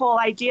into the whole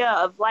idea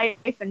of life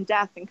and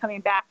death and coming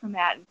back from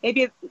that.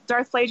 Maybe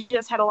Darth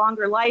Plagueis had a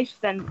longer life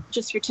than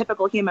just your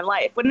typical human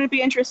life. Wouldn't it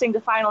be interesting to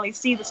finally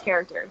see this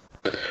character?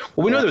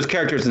 Well, we know there's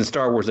characters in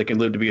Star Wars that can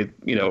live to be,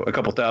 a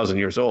couple thousand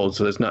years old,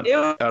 so that's not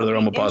out of the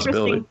realm of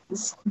possibility.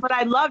 But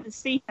I'd love to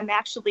see him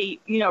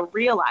actually,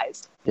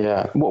 realized.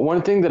 Yeah. Well,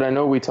 one thing that I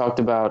know we talked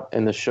about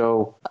in the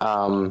show,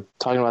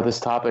 talking about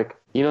this topic,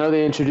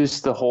 they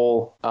introduced the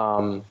whole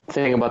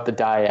thing about the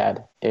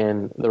dyad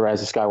in The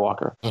Rise of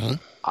Skywalker. Mm-hmm.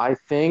 I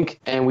think,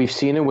 and we've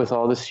seen it with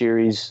all the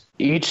series,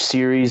 each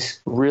series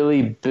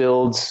really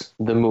builds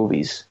the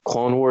movies.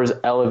 Clone Wars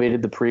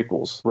elevated the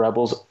prequels.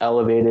 Rebels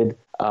elevated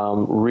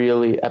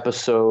really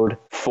Episode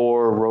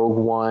 4, Rogue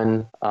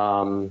One.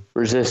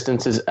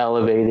 Resistance is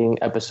elevating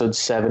Episodes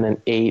 7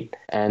 and 8.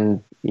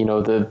 And,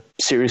 the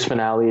series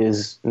finale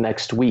is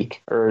next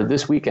week, or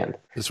this weekend.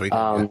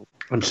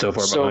 I'm so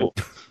far behind.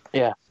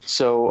 Yeah.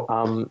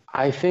 So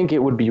I think it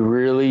would be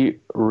really,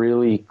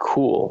 really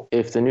cool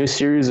if the new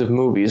series of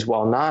movies,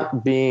 while not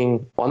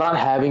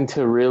having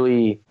to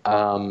really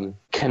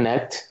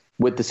connect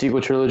with the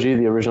sequel trilogy,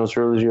 the original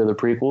trilogy, or the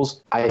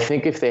prequels, I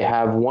think if they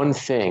have one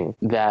thing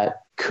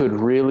that could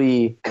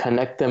really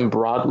connect them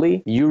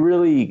broadly, you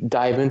really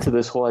dive into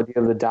this whole idea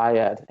of the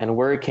dyad and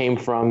where it came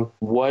from,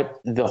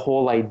 what the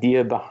whole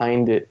idea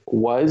behind it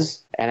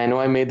was. And I know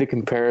I made the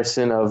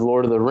comparison of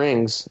Lord of the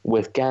Rings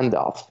with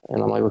Gandalf.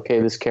 And I'm like, okay,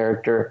 this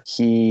character,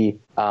 he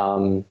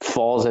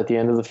falls at the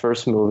end of the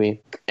first movie,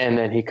 and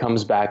then he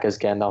comes back as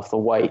Gandalf the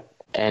White.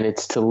 And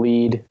it's to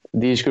lead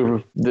this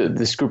group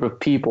of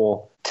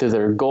people to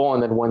their goal,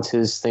 and then once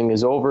his thing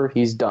is over,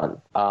 he's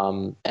done.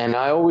 And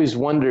I always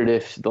wondered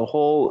if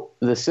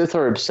the Sith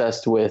are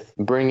obsessed with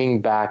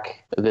bringing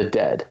back the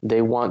dead.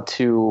 They want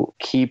to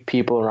keep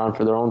people around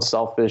for their own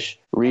selfish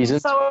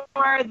reasons. So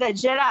are the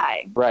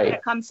Jedi. Right. When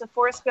it comes to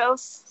Force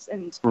ghosts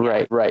and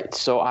Right.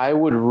 So I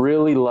would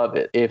really love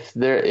it if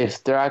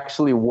there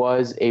actually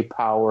was a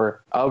power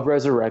of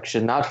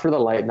resurrection, not for the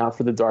light, not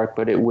for the dark,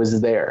 but it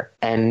was there,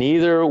 and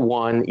neither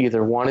one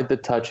either wanted to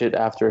touch it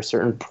after a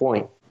certain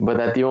point, but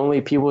that the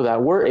only people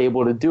that were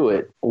able to do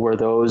it were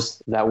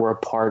those that were a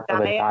part of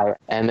a dyad.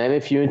 And then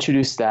if you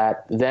introduce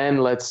that, then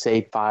let's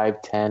say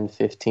 5, 10,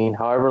 15,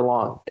 however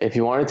long, if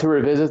you wanted to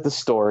revisit the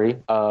story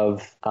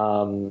of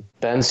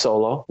Ben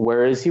Solo,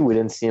 where is he? We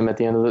didn't see him at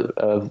the end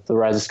of the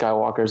Rise of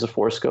Skywalker as a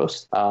Force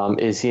ghost.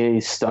 Is he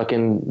stuck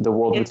in the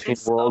world between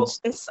worlds?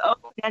 It's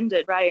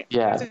open-ended, right?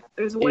 Yeah.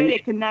 There's a way to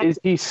connect. Is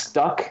he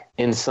stuck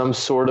in some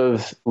sort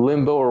of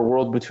limbo or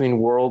world between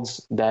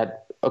worlds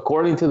that,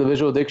 according to the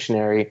Visual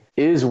Dictionary,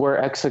 is where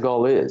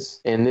Exegol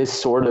is, in this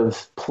sort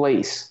of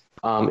place?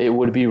 It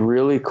would be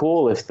really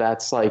cool if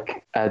that's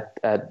like at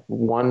a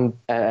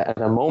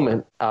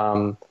moment,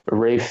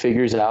 Rey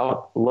figures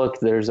out, look,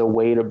 there's a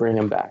way to bring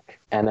him back.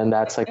 And then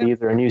that's like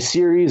either a new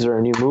series or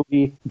a new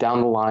movie down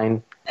the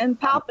line. And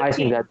Palpatine, I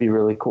think that'd be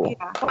really cool.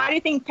 Yeah. Why do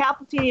you think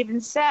Palpatine even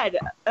said,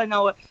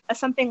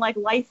 something like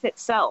life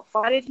itself?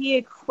 Why did he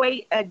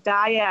equate a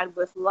dyad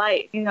with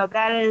life?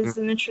 That is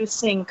an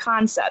interesting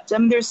concept. I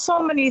mean, there's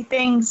so many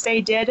things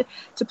they did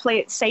to play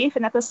it safe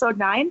in Episode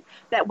 9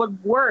 that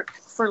would work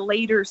for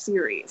later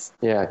series.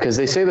 Yeah, because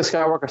they say the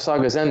Skywalker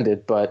saga's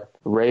ended, but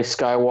Rey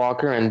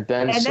Skywalker and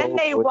Ben Solo... And then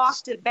they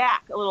walked it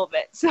back a little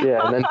bit. So.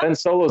 Yeah, and then Ben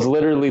Solo is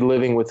literally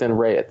living within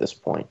Rey at this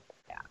point.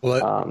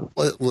 Well,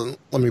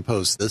 let me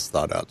pose this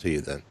thought out to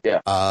you then.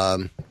 Yeah.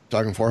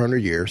 Talking 400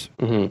 years.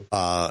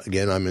 Mm-hmm.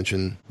 Again, I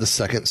mentioned the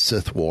second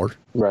Sith War.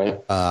 Right.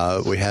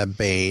 We have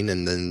Bane,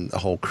 and then the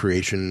whole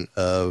creation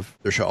of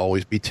there shall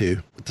always be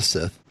two with the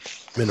Sith,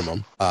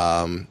 minimum.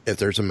 If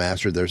there's a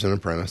master, there's an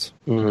apprentice.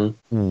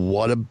 Mm-hmm.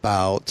 What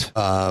about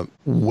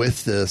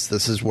with this?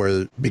 This is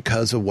where,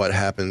 because of what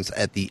happens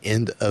at the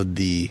end of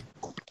the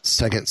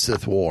second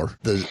Sith War,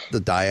 the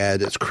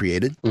dyad is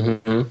created,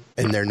 mm-hmm.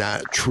 and they're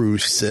not true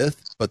Sith,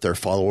 but they're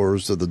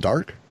followers of the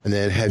dark. And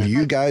then have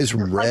you guys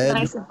read... Like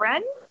Knights of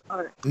Ren?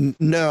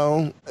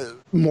 No,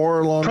 more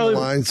along the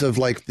lines of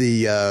like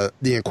the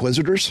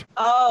Inquisitors.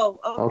 Oh,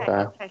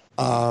 okay.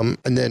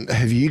 And then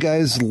have you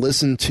guys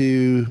listened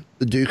to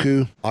the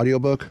Dooku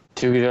audiobook?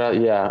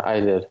 Yeah,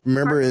 I did.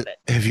 Remember,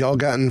 have y'all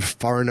gotten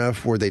far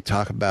enough where they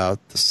talk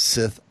about the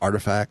Sith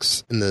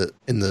artifacts in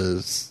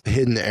the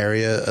hidden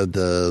area of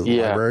the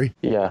library?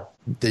 Yeah.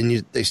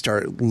 Then they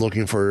start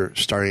looking for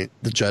starting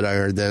the Jedi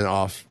are then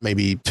off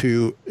maybe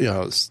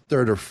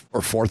third or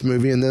fourth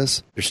movie in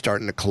this. They're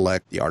starting to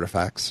collect the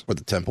artifacts for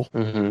the temple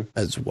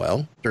as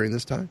well during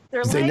this time.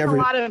 They're laying a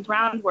lot of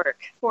groundwork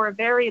for a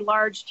very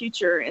large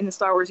future in the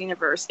Star Wars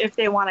universe if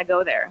they want to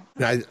go there.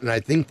 And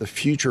I think the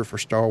future for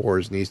Star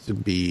Wars needs to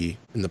be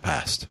in the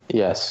past.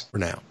 Yes. For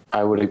now.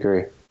 I would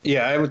agree.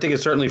 Yeah, I would think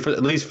it's certainly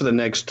at least for the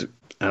next,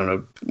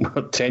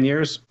 10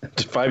 years,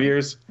 5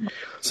 years.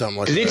 Something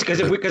like that. Because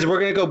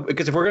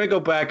if we're gonna go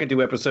back and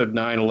do episode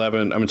 10,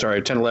 11,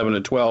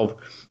 and 12,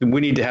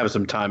 we need to have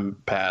some time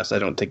pass. I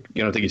don't think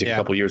you take a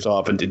couple years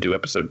off and to do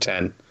episode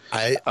 10.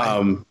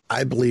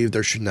 I believe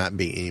there should not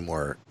be any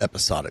more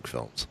episodic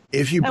films.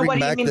 If you bring what do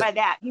back you mean by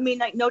that? You mean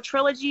like no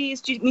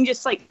trilogies? Do you mean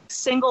just like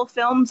single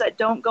films that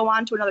don't go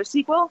on to another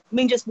sequel? I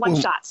mean just one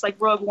shots like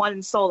Rogue One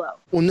and Solo?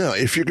 Well, no.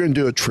 If you're going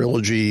to do a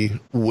trilogy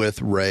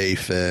with Rey,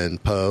 Finn,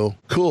 Poe,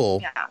 cool.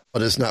 Yeah.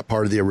 But it's not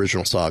part of the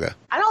original saga.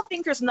 I don't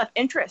think there's enough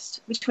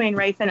interest between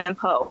Rey, Finn, and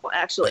Poe.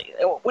 Actually,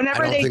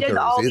 whenever they did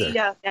all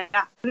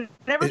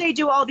whenever they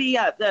do all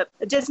the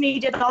Disney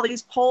did all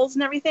these polls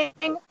and everything,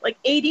 like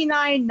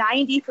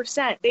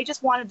 89-90%, they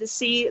just wanted to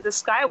see the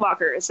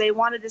Skywalkers. They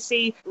wanted to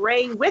see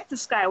Rey with the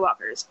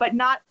Skywalkers, but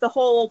not the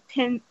whole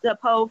the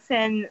Poe,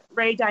 Finn,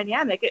 Rey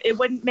dynamic. It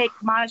wouldn't make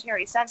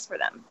monetary sense for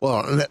them.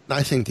 Well, and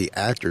I think the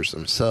actors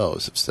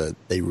themselves have said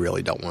they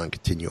really don't want to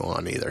continue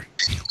on either.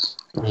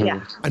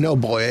 Yeah, I know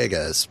Boyega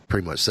has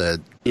pretty much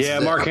said. Yeah,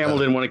 Mark Hamill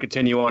didn't want to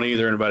continue on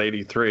either in about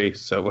 83.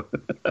 So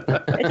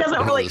it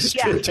doesn't really.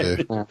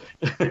 Yeah.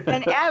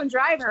 And Adam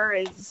Driver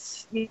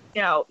is, he's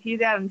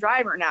Adam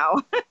Driver now.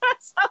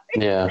 So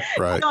yeah,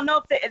 right. I don't know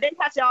if they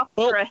have to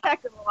offer a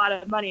heck of a lot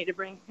of money to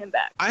bring him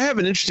back. I have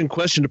an interesting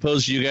question to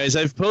pose to you guys.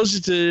 I've posed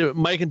it to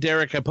Mike and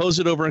Derek. I posed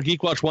it over on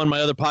Geek Watch One,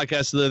 my other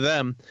podcast, to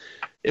them.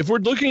 if we're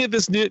looking at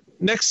this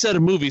next set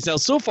of movies, now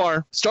so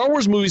far, Star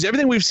Wars movies,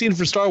 everything we've seen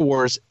for Star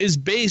Wars is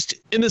based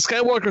in the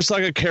Skywalker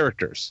saga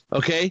characters.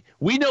 Okay,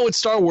 we know it's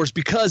Star Wars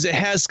because it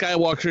has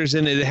Skywalkers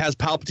in it, it has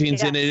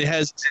Palpatines in it,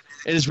 it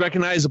is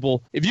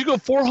recognizable. If you go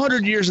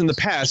 400 years in the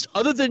past,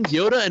 other than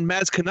Yoda and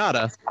Maz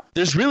Kanata,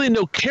 there's really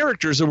no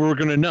characters that we're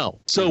going to know.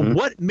 So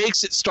what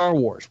makes it Star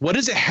Wars? What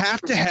does it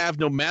have to have,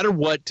 no matter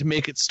what, to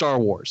make it Star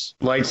Wars?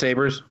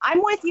 Lightsabers.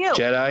 I'm with you.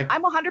 Jedi.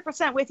 I'm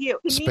 100% with you.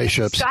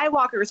 Spaceships.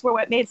 Skywalkers were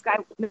what made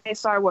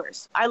Star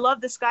Wars. I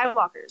love the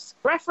Skywalkers.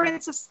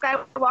 Reference of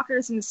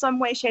Skywalkers in some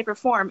way, shape, or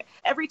form.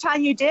 Every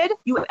time you did,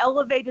 you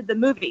elevated the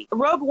movie.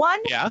 Rogue One,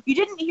 you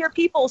didn't hear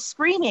people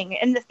screaming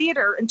in the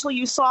theater until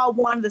you saw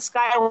one of the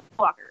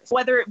Skywalkers,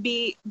 whether it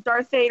be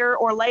Darth Vader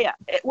or Leia.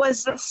 It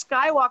was the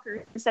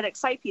Skywalkers that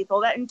excite people.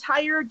 That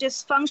entire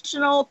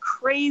dysfunctional,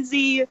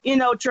 crazy,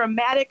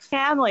 dramatic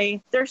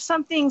family. There's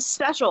something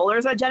special.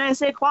 There's a je ne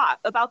sais quoi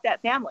about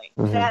that family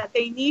that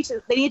they need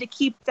to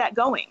keep that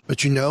going.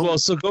 But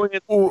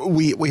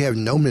we have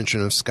no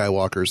mention of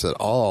Skywalkers at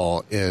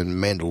all in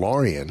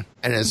Mandalorian,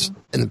 and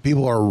and the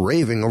people are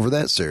raving over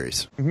that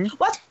series. Well,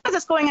 that's because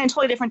it's going in a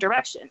totally different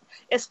direction.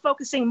 It's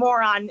focusing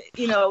more on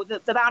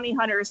the bounty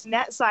hunters and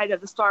that side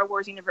of the Star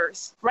Wars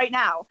universe right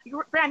now.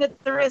 Granted,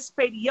 there is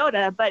Baby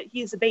Yoda, but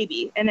he's a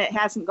baby and it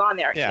hasn't gone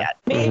there yet.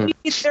 Maybe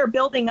they're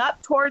building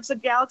up towards a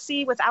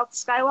galaxy without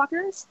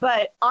Skywalkers,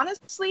 but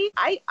honestly,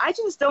 I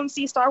just don't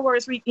see Star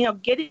Wars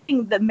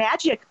getting the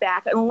magic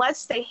back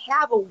unless they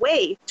have a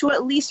way to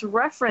at least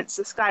reference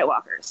the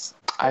Skywalkers.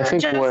 I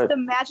think just the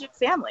magic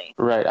family.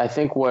 Right. I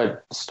think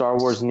what Star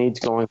Wars needs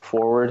going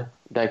forward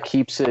that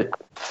keeps it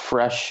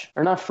fresh,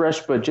 or not fresh,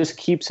 but just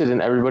keeps it in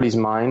everybody's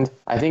mind.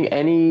 I think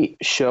any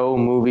show,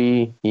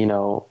 movie,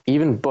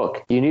 even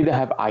book, you need to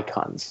have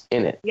icons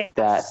in it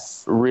that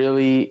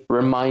really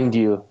remind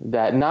you,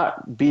 that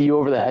not beat you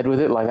over the head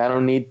with it. Like, I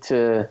don't need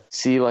to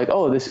see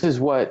this is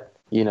what,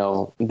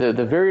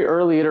 the very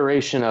early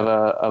iteration of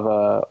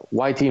a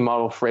YT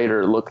model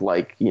freighter looked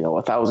like,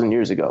 1,000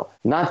 years ago.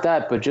 Not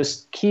that, but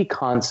just key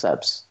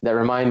concepts that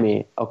remind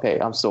me, okay,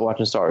 I'm still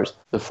watching Star Wars.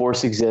 The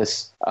Force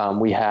exists.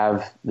 We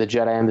have the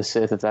Jedi and the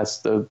Sith, if that's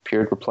the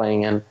period we're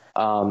playing in.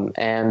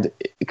 And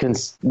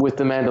with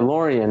The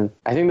Mandalorian,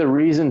 I think the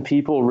reason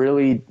people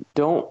really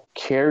don't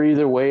care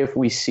either way if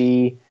we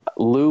see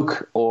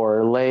Luke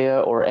or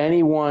Leia or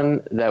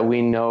anyone that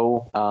we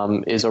know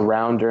is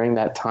around during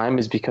that time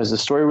is because the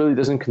story really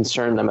doesn't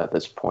concern them at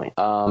this point.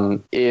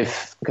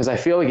 Because I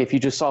feel like if you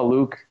just saw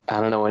Luke,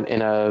 I don't know,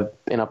 in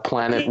a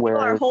planet people where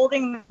are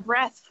holding their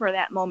breath for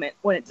that moment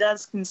when it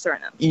does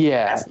concern them.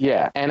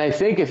 Yeah. And I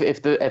think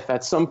if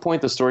at some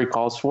point the story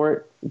calls for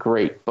it,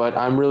 great. But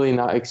I'm really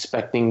not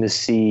expecting to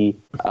see.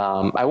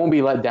 I won't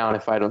be let down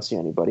if I don't see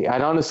anybody.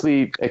 I'd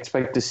honestly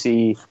expect to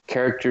see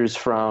characters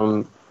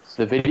from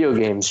the video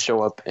games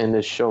show up in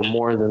this show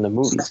more than the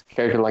movies. A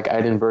character like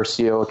Iden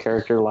Versio, a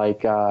character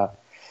like even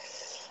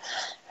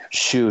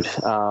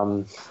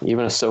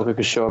Ahsoka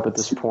could show up at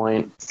this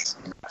point.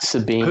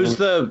 Sabine. Is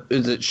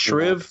it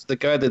Shriv, the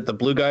guy the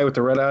blue guy with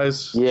the red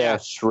eyes? Yeah,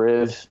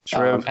 Shriv.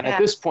 And at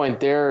this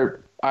point, they're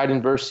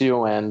Iden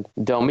Versio and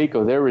Del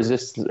Meeko,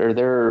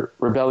 their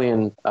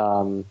rebellion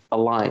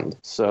aligned,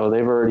 so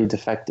they've already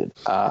defected.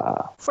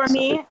 For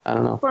me, I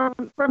don't know.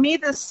 For me,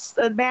 this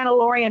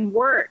Mandalorian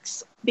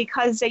works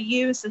because they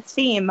use the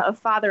theme of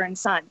father and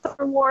son.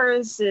 Star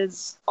Wars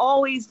is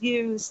always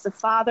used the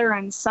father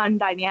and son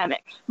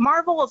dynamic.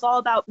 Marvel is all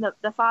about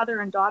the father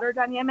and daughter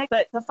dynamic,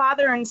 but the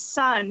father and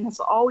son has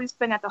always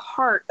been at the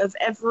heart of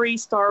every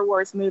Star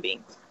Wars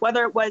movie.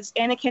 Whether it was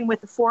Anakin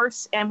with the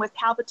Force and with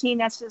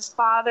Palpatine as his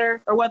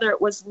father, or whether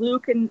it was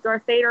Luke and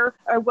Darth Vader,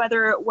 or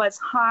whether it was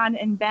Han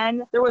and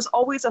Ben, there was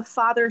always a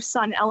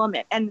father-son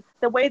element. And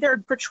the way they're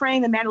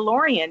portraying the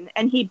Mandalorian,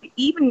 and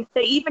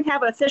they even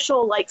have an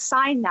official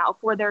sign now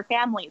for their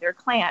family, their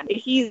clan.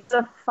 He's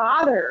the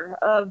father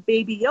of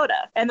Baby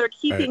Yoda, and they're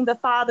keeping the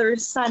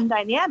father-son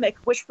dynamic,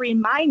 which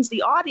reminds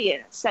the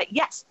audience that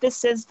yes,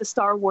 this is the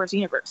Star Wars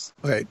universe.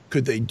 Okay,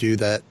 could they do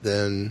that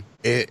then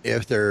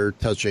if they're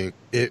touching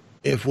it?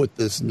 If with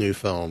this new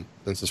film,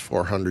 since it's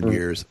 400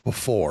 years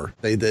before,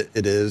 say that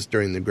it is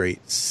during the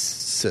Great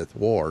Sith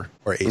War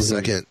or a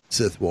second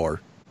Sith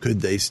War, could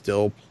they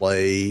still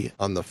play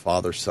on the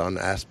father-son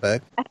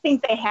aspect? I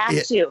think they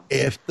have to.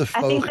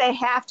 I think they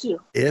have to.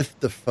 If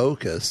the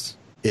focus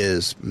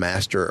is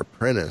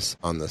master-apprentice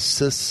on the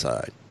Sith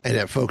side, and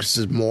it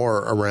focuses more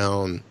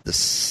around the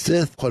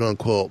Sith,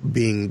 quote-unquote,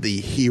 being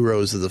the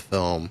heroes of the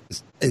film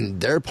in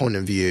their point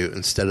of view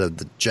instead of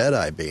the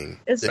Jedi being.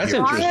 As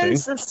long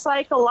as the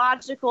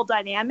psychological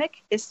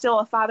dynamic is still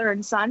a father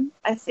and son,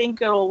 I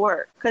think it'll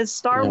work. Because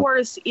Star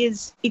Wars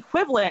is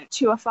equivalent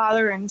to a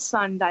father and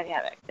son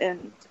dynamic.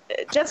 And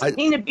it doesn't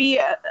need to be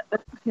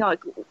like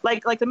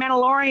the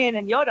Mandalorian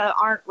and Yoda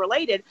aren't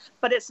related,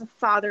 but it's a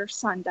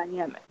father-son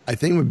dynamic. I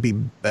think it would be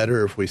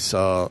better if we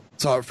saw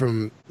it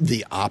from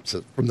the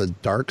opposite, from the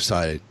dark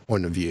side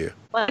point of view.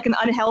 like an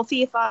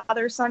unhealthy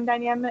father-son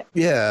dynamic.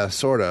 Yeah,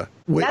 sort of.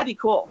 That'd be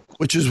cool.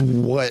 Which is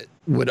what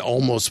would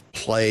almost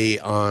play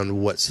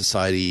on what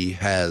society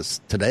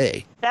has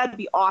today. That'd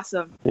be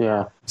awesome.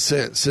 Yeah.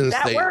 Since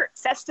that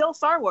works. That's still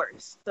Star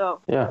Wars. So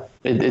yeah,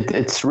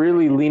 it's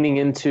really leaning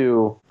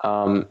into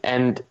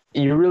and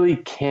you really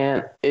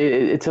can't.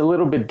 It's a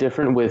little bit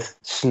different with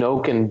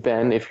Snoke and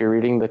Ben. If you're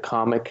reading the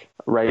comic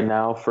right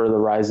now for the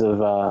rise of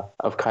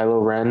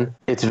Kylo Ren,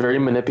 it's very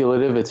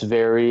manipulative. It's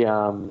very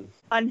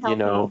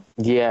unhealthy.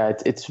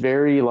 It's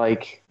very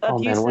like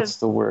abusive. Oh man, what's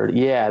the word?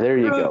 Yeah, there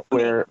you go.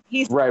 Where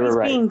he's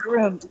right. being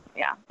groomed.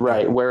 Yeah.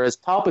 Right. Whereas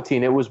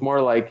Palpatine, it was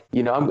more like,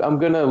 I'm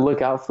gonna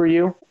look out for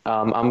you.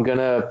 I'm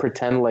gonna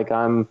pretend like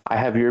I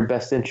have your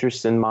best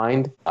interest in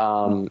mind.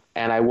 And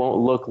I won't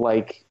look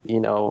like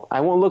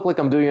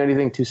I'm doing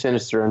anything too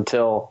sinister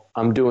until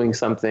I'm doing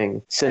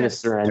something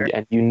sinister and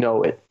it.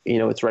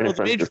 It's right in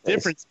front of your face. The major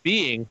difference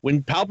being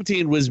when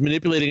Palpatine was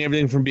manipulating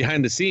everything from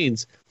behind the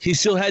scenes, he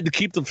still had to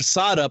keep the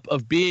facade up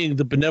of being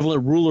the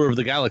benevolent ruler of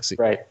the galaxy.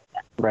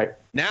 Right.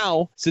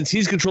 Now, since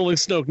he's controlling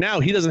Snoke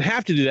now, he doesn't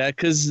have to do that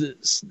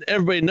because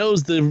everybody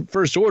knows the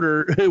First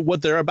Order,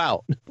 what they're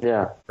about.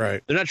 Yeah.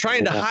 Right. They're not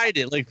trying to hide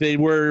it like they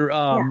were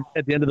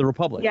at the end of the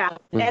Republic. Yeah.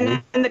 Mm-hmm.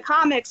 And in the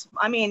comics,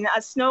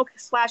 Snoke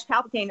 /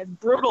 Palpatine is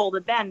brutal to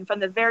Ben from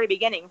the very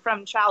beginning,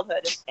 from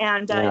childhood.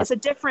 And it's a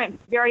different,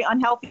 very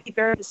unhealthy,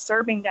 very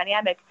disturbing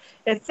dynamic.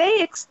 If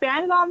they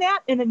expanded on that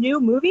in the new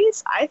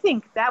movies, I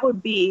think that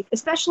would be,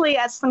 especially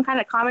as some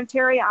kind of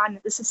commentary on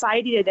the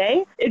society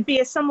today, it'd be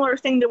a similar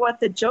thing to what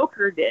the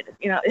Joker did.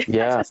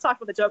 Let's talk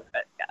about the Joker.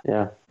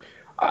 Yeah.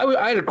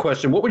 I had a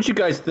question. What would you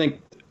guys think?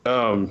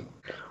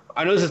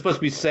 I know this is supposed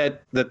to be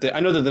set I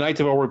know that the Knights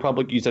of the Old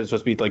Republic, you said it's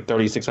supposed to be like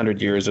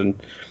 3,600 years, and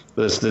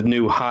the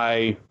new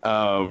High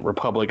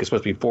Republic is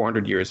supposed to be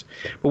 400 years.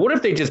 But what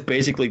if they just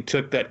basically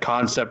took that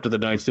concept of the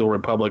Knights of the Old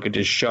Republic and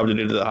just shoved it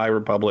into the High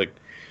Republic?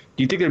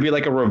 Do you think there'd be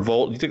like a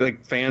revolt? Do you think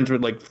like fans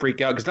would like freak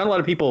out? Because not a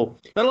lot of people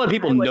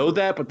know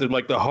that, but the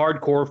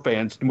hardcore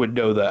fans would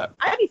know that.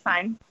 I'd be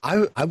fine.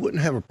 I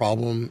wouldn't have a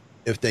problem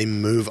if they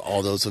move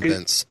all those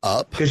events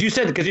up. Because you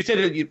said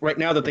right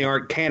now that they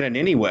aren't canon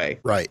anyway.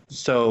 Right.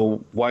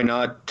 So why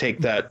not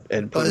take that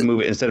and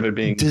move it instead of it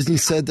being... Disney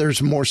said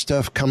there's more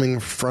stuff coming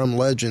from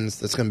Legends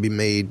that's going to be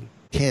made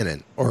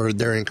canon, or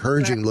they're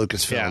encouraging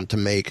Lucasfilm to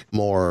make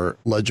more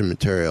Legend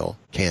material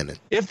canon.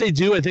 If they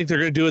do, I think they're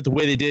going to do it the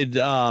way they did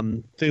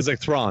things like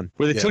Thrawn,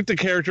 where they took the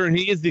character and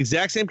he is the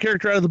exact same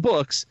character out of the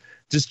books,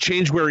 just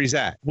change where he's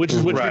at, which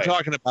is what you're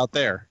talking about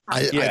there.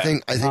 I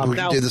think we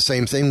can do the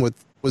same thing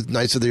with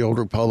Knights of the Old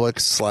Republic /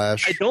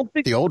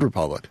 the Old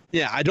Republic.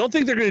 Yeah, I don't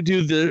think they're going to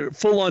do the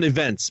full-on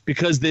events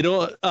because they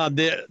don't.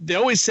 They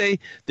always say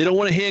they don't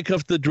want to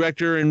handcuff the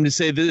director and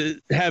say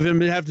have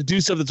him have to do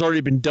stuff that's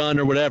already been done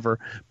or whatever.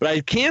 But I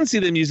can see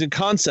them using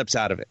concepts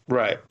out of it,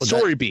 right?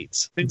 Story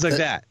beats, things like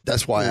that.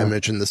 That's why I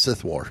mentioned the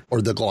Sith War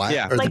or the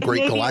the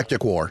Great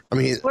Galactic War. I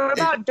mean, what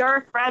about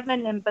Darth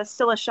Revan and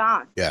Bastila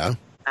Shan? Yeah.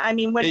 I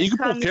mean, when it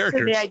comes to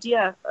the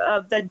idea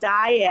of the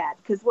dyad,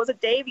 because was it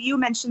Dave? You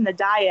mentioned the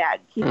dyad.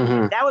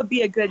 That would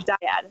be a good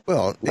dyad.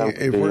 Well,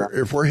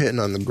 if we're hitting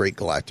on the Great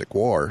Galactic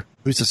War,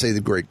 who's to say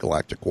the Great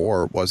Galactic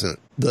War wasn't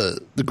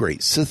the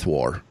Great Sith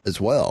War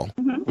as well?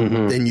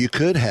 Mm-hmm. Then you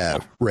could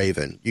have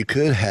Raven, you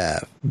could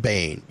have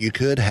Bane, you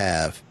could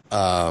have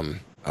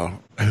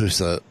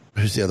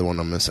who's the other one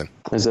I'm missing?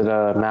 Is it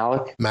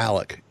Malik?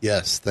 Malik,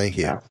 yes, thank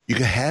you. Yeah. You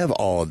could have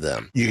all of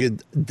them. You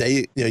could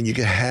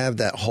have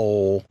that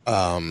whole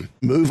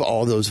move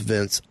all those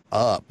events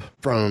up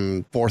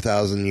from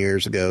 4,000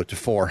 years ago to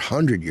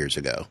 400 years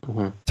ago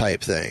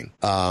type thing.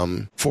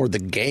 For the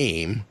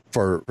game,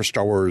 for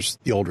Star Wars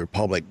The Old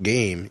Republic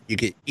game, you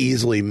could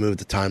easily move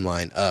the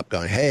timeline up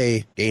going,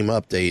 hey, game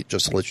update,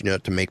 just to let you know,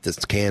 to make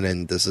this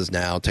canon, this is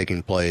now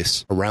taking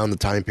place around the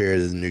time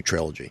period of the new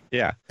trilogy.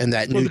 Yeah. And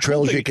that new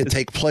trilogy could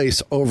take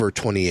place over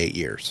 28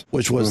 years,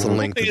 which was the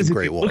length of the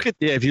Great War.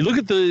 If you look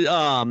at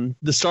the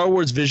Star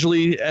Wars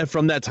visually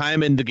from that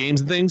time and the games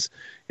and things,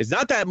 it's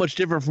not that much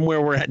different from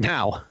where we're at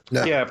now.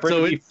 No. Yeah, for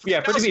it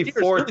to be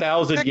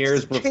 4,000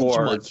 years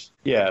before.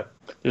 Yeah,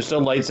 there's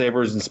still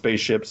lightsabers and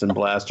spaceships and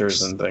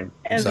blasters and things.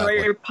 And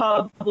the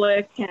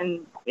Republic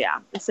and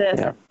it's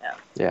it.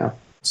 Yeah.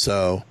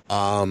 So,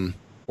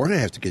 we're gonna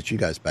have to get you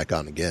guys back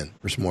on again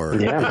for some more.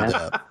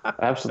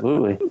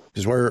 Absolutely.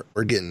 Because we're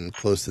getting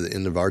close to the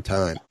end of our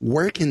time.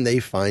 Where can they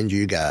find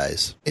you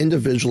guys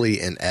individually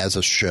and as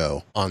a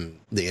show on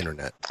the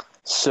internet?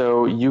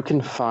 So you can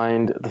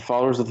find the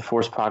Followers of the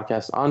Force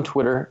podcast on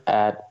Twitter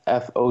at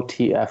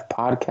FOTF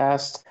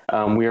Podcast.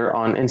 We are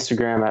on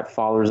Instagram at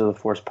Followers of the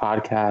Force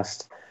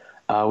Podcast.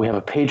 We have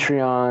a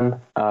Patreon,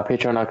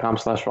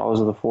 patreon.com/Followers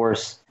of the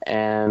Force.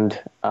 And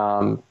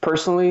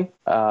personally,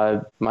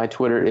 my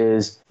Twitter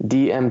is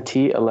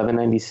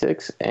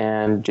DMT1196.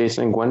 And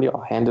Jason and Gwendy,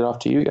 I'll hand it off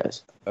to you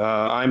guys.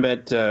 I'm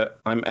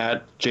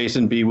at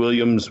Jason B.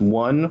 Williams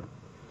 1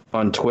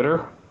 on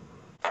Twitter.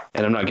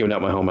 And I'm not giving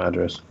out my home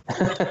address.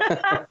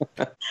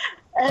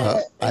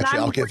 Actually,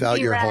 I'll give out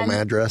your home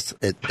address.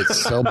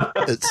 It's cell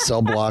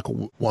block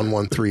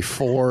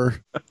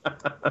 1134,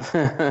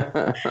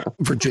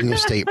 Virginia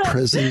State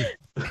Prison.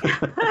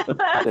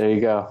 There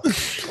you go.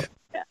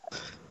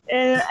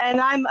 And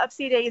I'm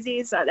Upsie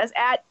Daisies. That's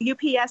at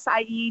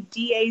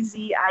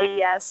UPSIEDAZIES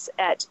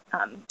at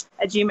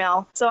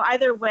Gmail. So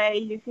either way,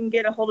 you can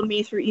get a hold of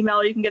me through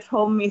email. You can get a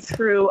hold of me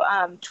through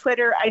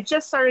Twitter. I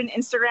just started an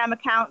Instagram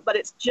account, but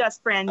it's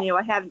just brand new.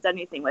 I haven't done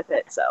anything with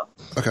it. So,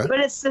 okay. But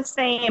it's the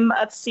same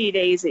Upsie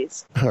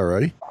Daisies.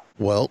 Alrighty.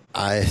 Well,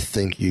 I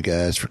thank you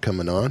guys for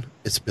coming on.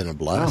 It's been a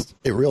blast.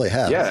 It really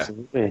has. Yeah.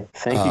 Absolutely.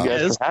 Thank you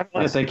guys for having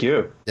us. Yeah, thank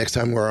you. Next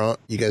time we're on,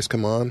 you guys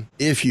come on.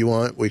 If you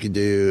want, we could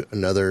do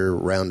another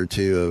round or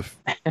two of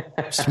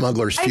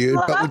Smuggler's Feud,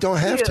 but we don't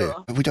have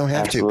to. We don't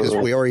have to because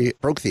we already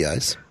broke the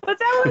ice. But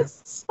that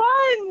was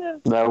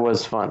fun. That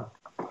was fun.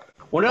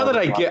 Well, now that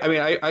I get, I mean,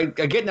 I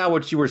get now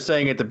what you were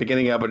saying at the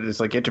beginning of it. It's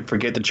like you have to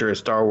forget that you're a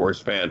Star Wars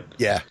fan.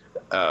 Yeah.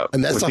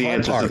 And that's the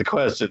hard part of the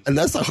question. And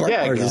that's the hard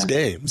part of this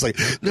game. It's like,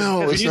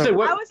 no, it's you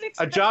not. Said,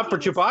 a job for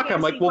Chewbacca.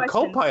 I'm like, well,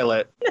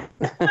 co-pilot.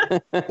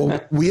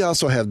 Well, we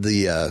also have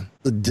the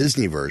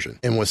Disney version.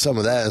 And with some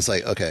of that, it's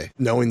like, okay,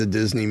 knowing the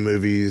Disney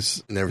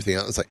movies and everything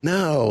else, it's like,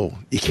 no,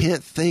 you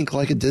can't think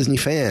like a Disney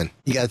fan.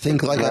 You got to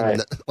think like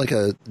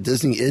a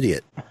Disney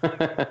idiot.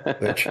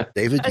 Which,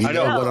 David, you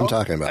know what I'm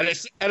talking about.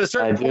 At a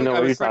certain point,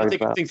 I was trying to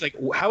think of things like,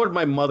 how would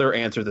my mother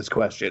answer this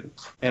question?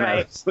 And I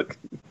was like,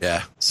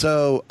 yeah.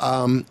 So,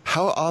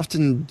 how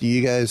often do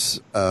you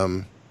guys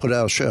put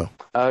out a show?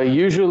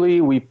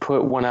 Usually we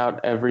put one out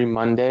every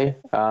Monday.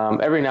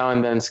 Every now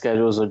and then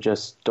schedules are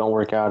just don't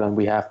work out and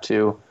we have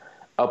to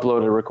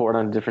upload or record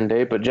on a different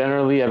day. But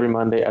generally every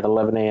Monday at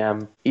 11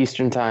 a.m.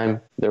 Eastern time,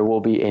 there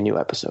will be a new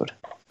episode.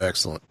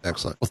 Excellent.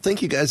 Excellent. Well,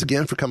 thank you guys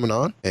again for coming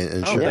on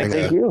and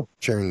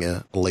sharing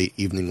a late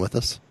evening with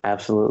us.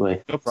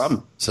 Absolutely. No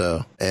problem.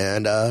 So,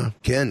 and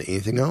Ken,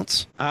 anything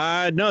else?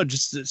 No,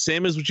 just the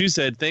same as what you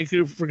said. Thank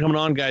you for coming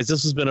on, guys.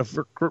 This has been a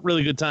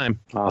really good time.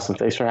 Awesome.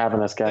 Thanks for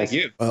having us, guys.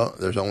 Thank you. Well,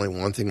 there's only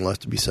one thing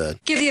left to be said.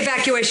 Give the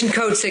evacuation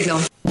code signal.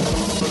 All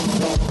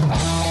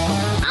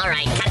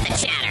right, cut the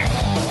chatter.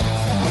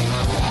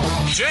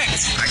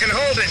 Jet, I can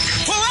hold it.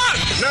 Pull out!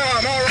 No,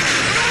 I'm all right.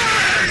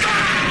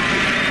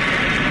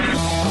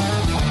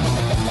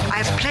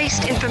 I have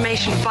placed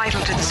information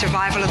vital to the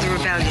survival of the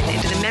rebellion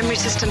into the memory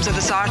systems of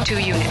this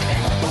R2 unit.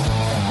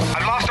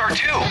 I've lost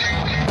R2.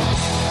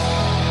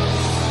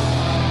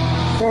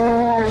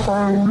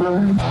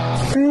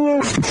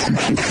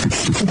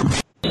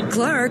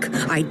 Clark,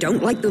 I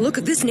don't like the look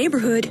of this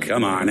neighborhood.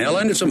 Come on,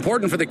 Ellen. It's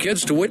important for the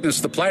kids to witness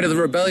the plight of the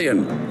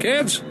rebellion.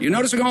 Kids, you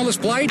noticing all this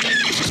blight?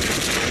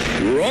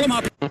 Roll them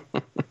up.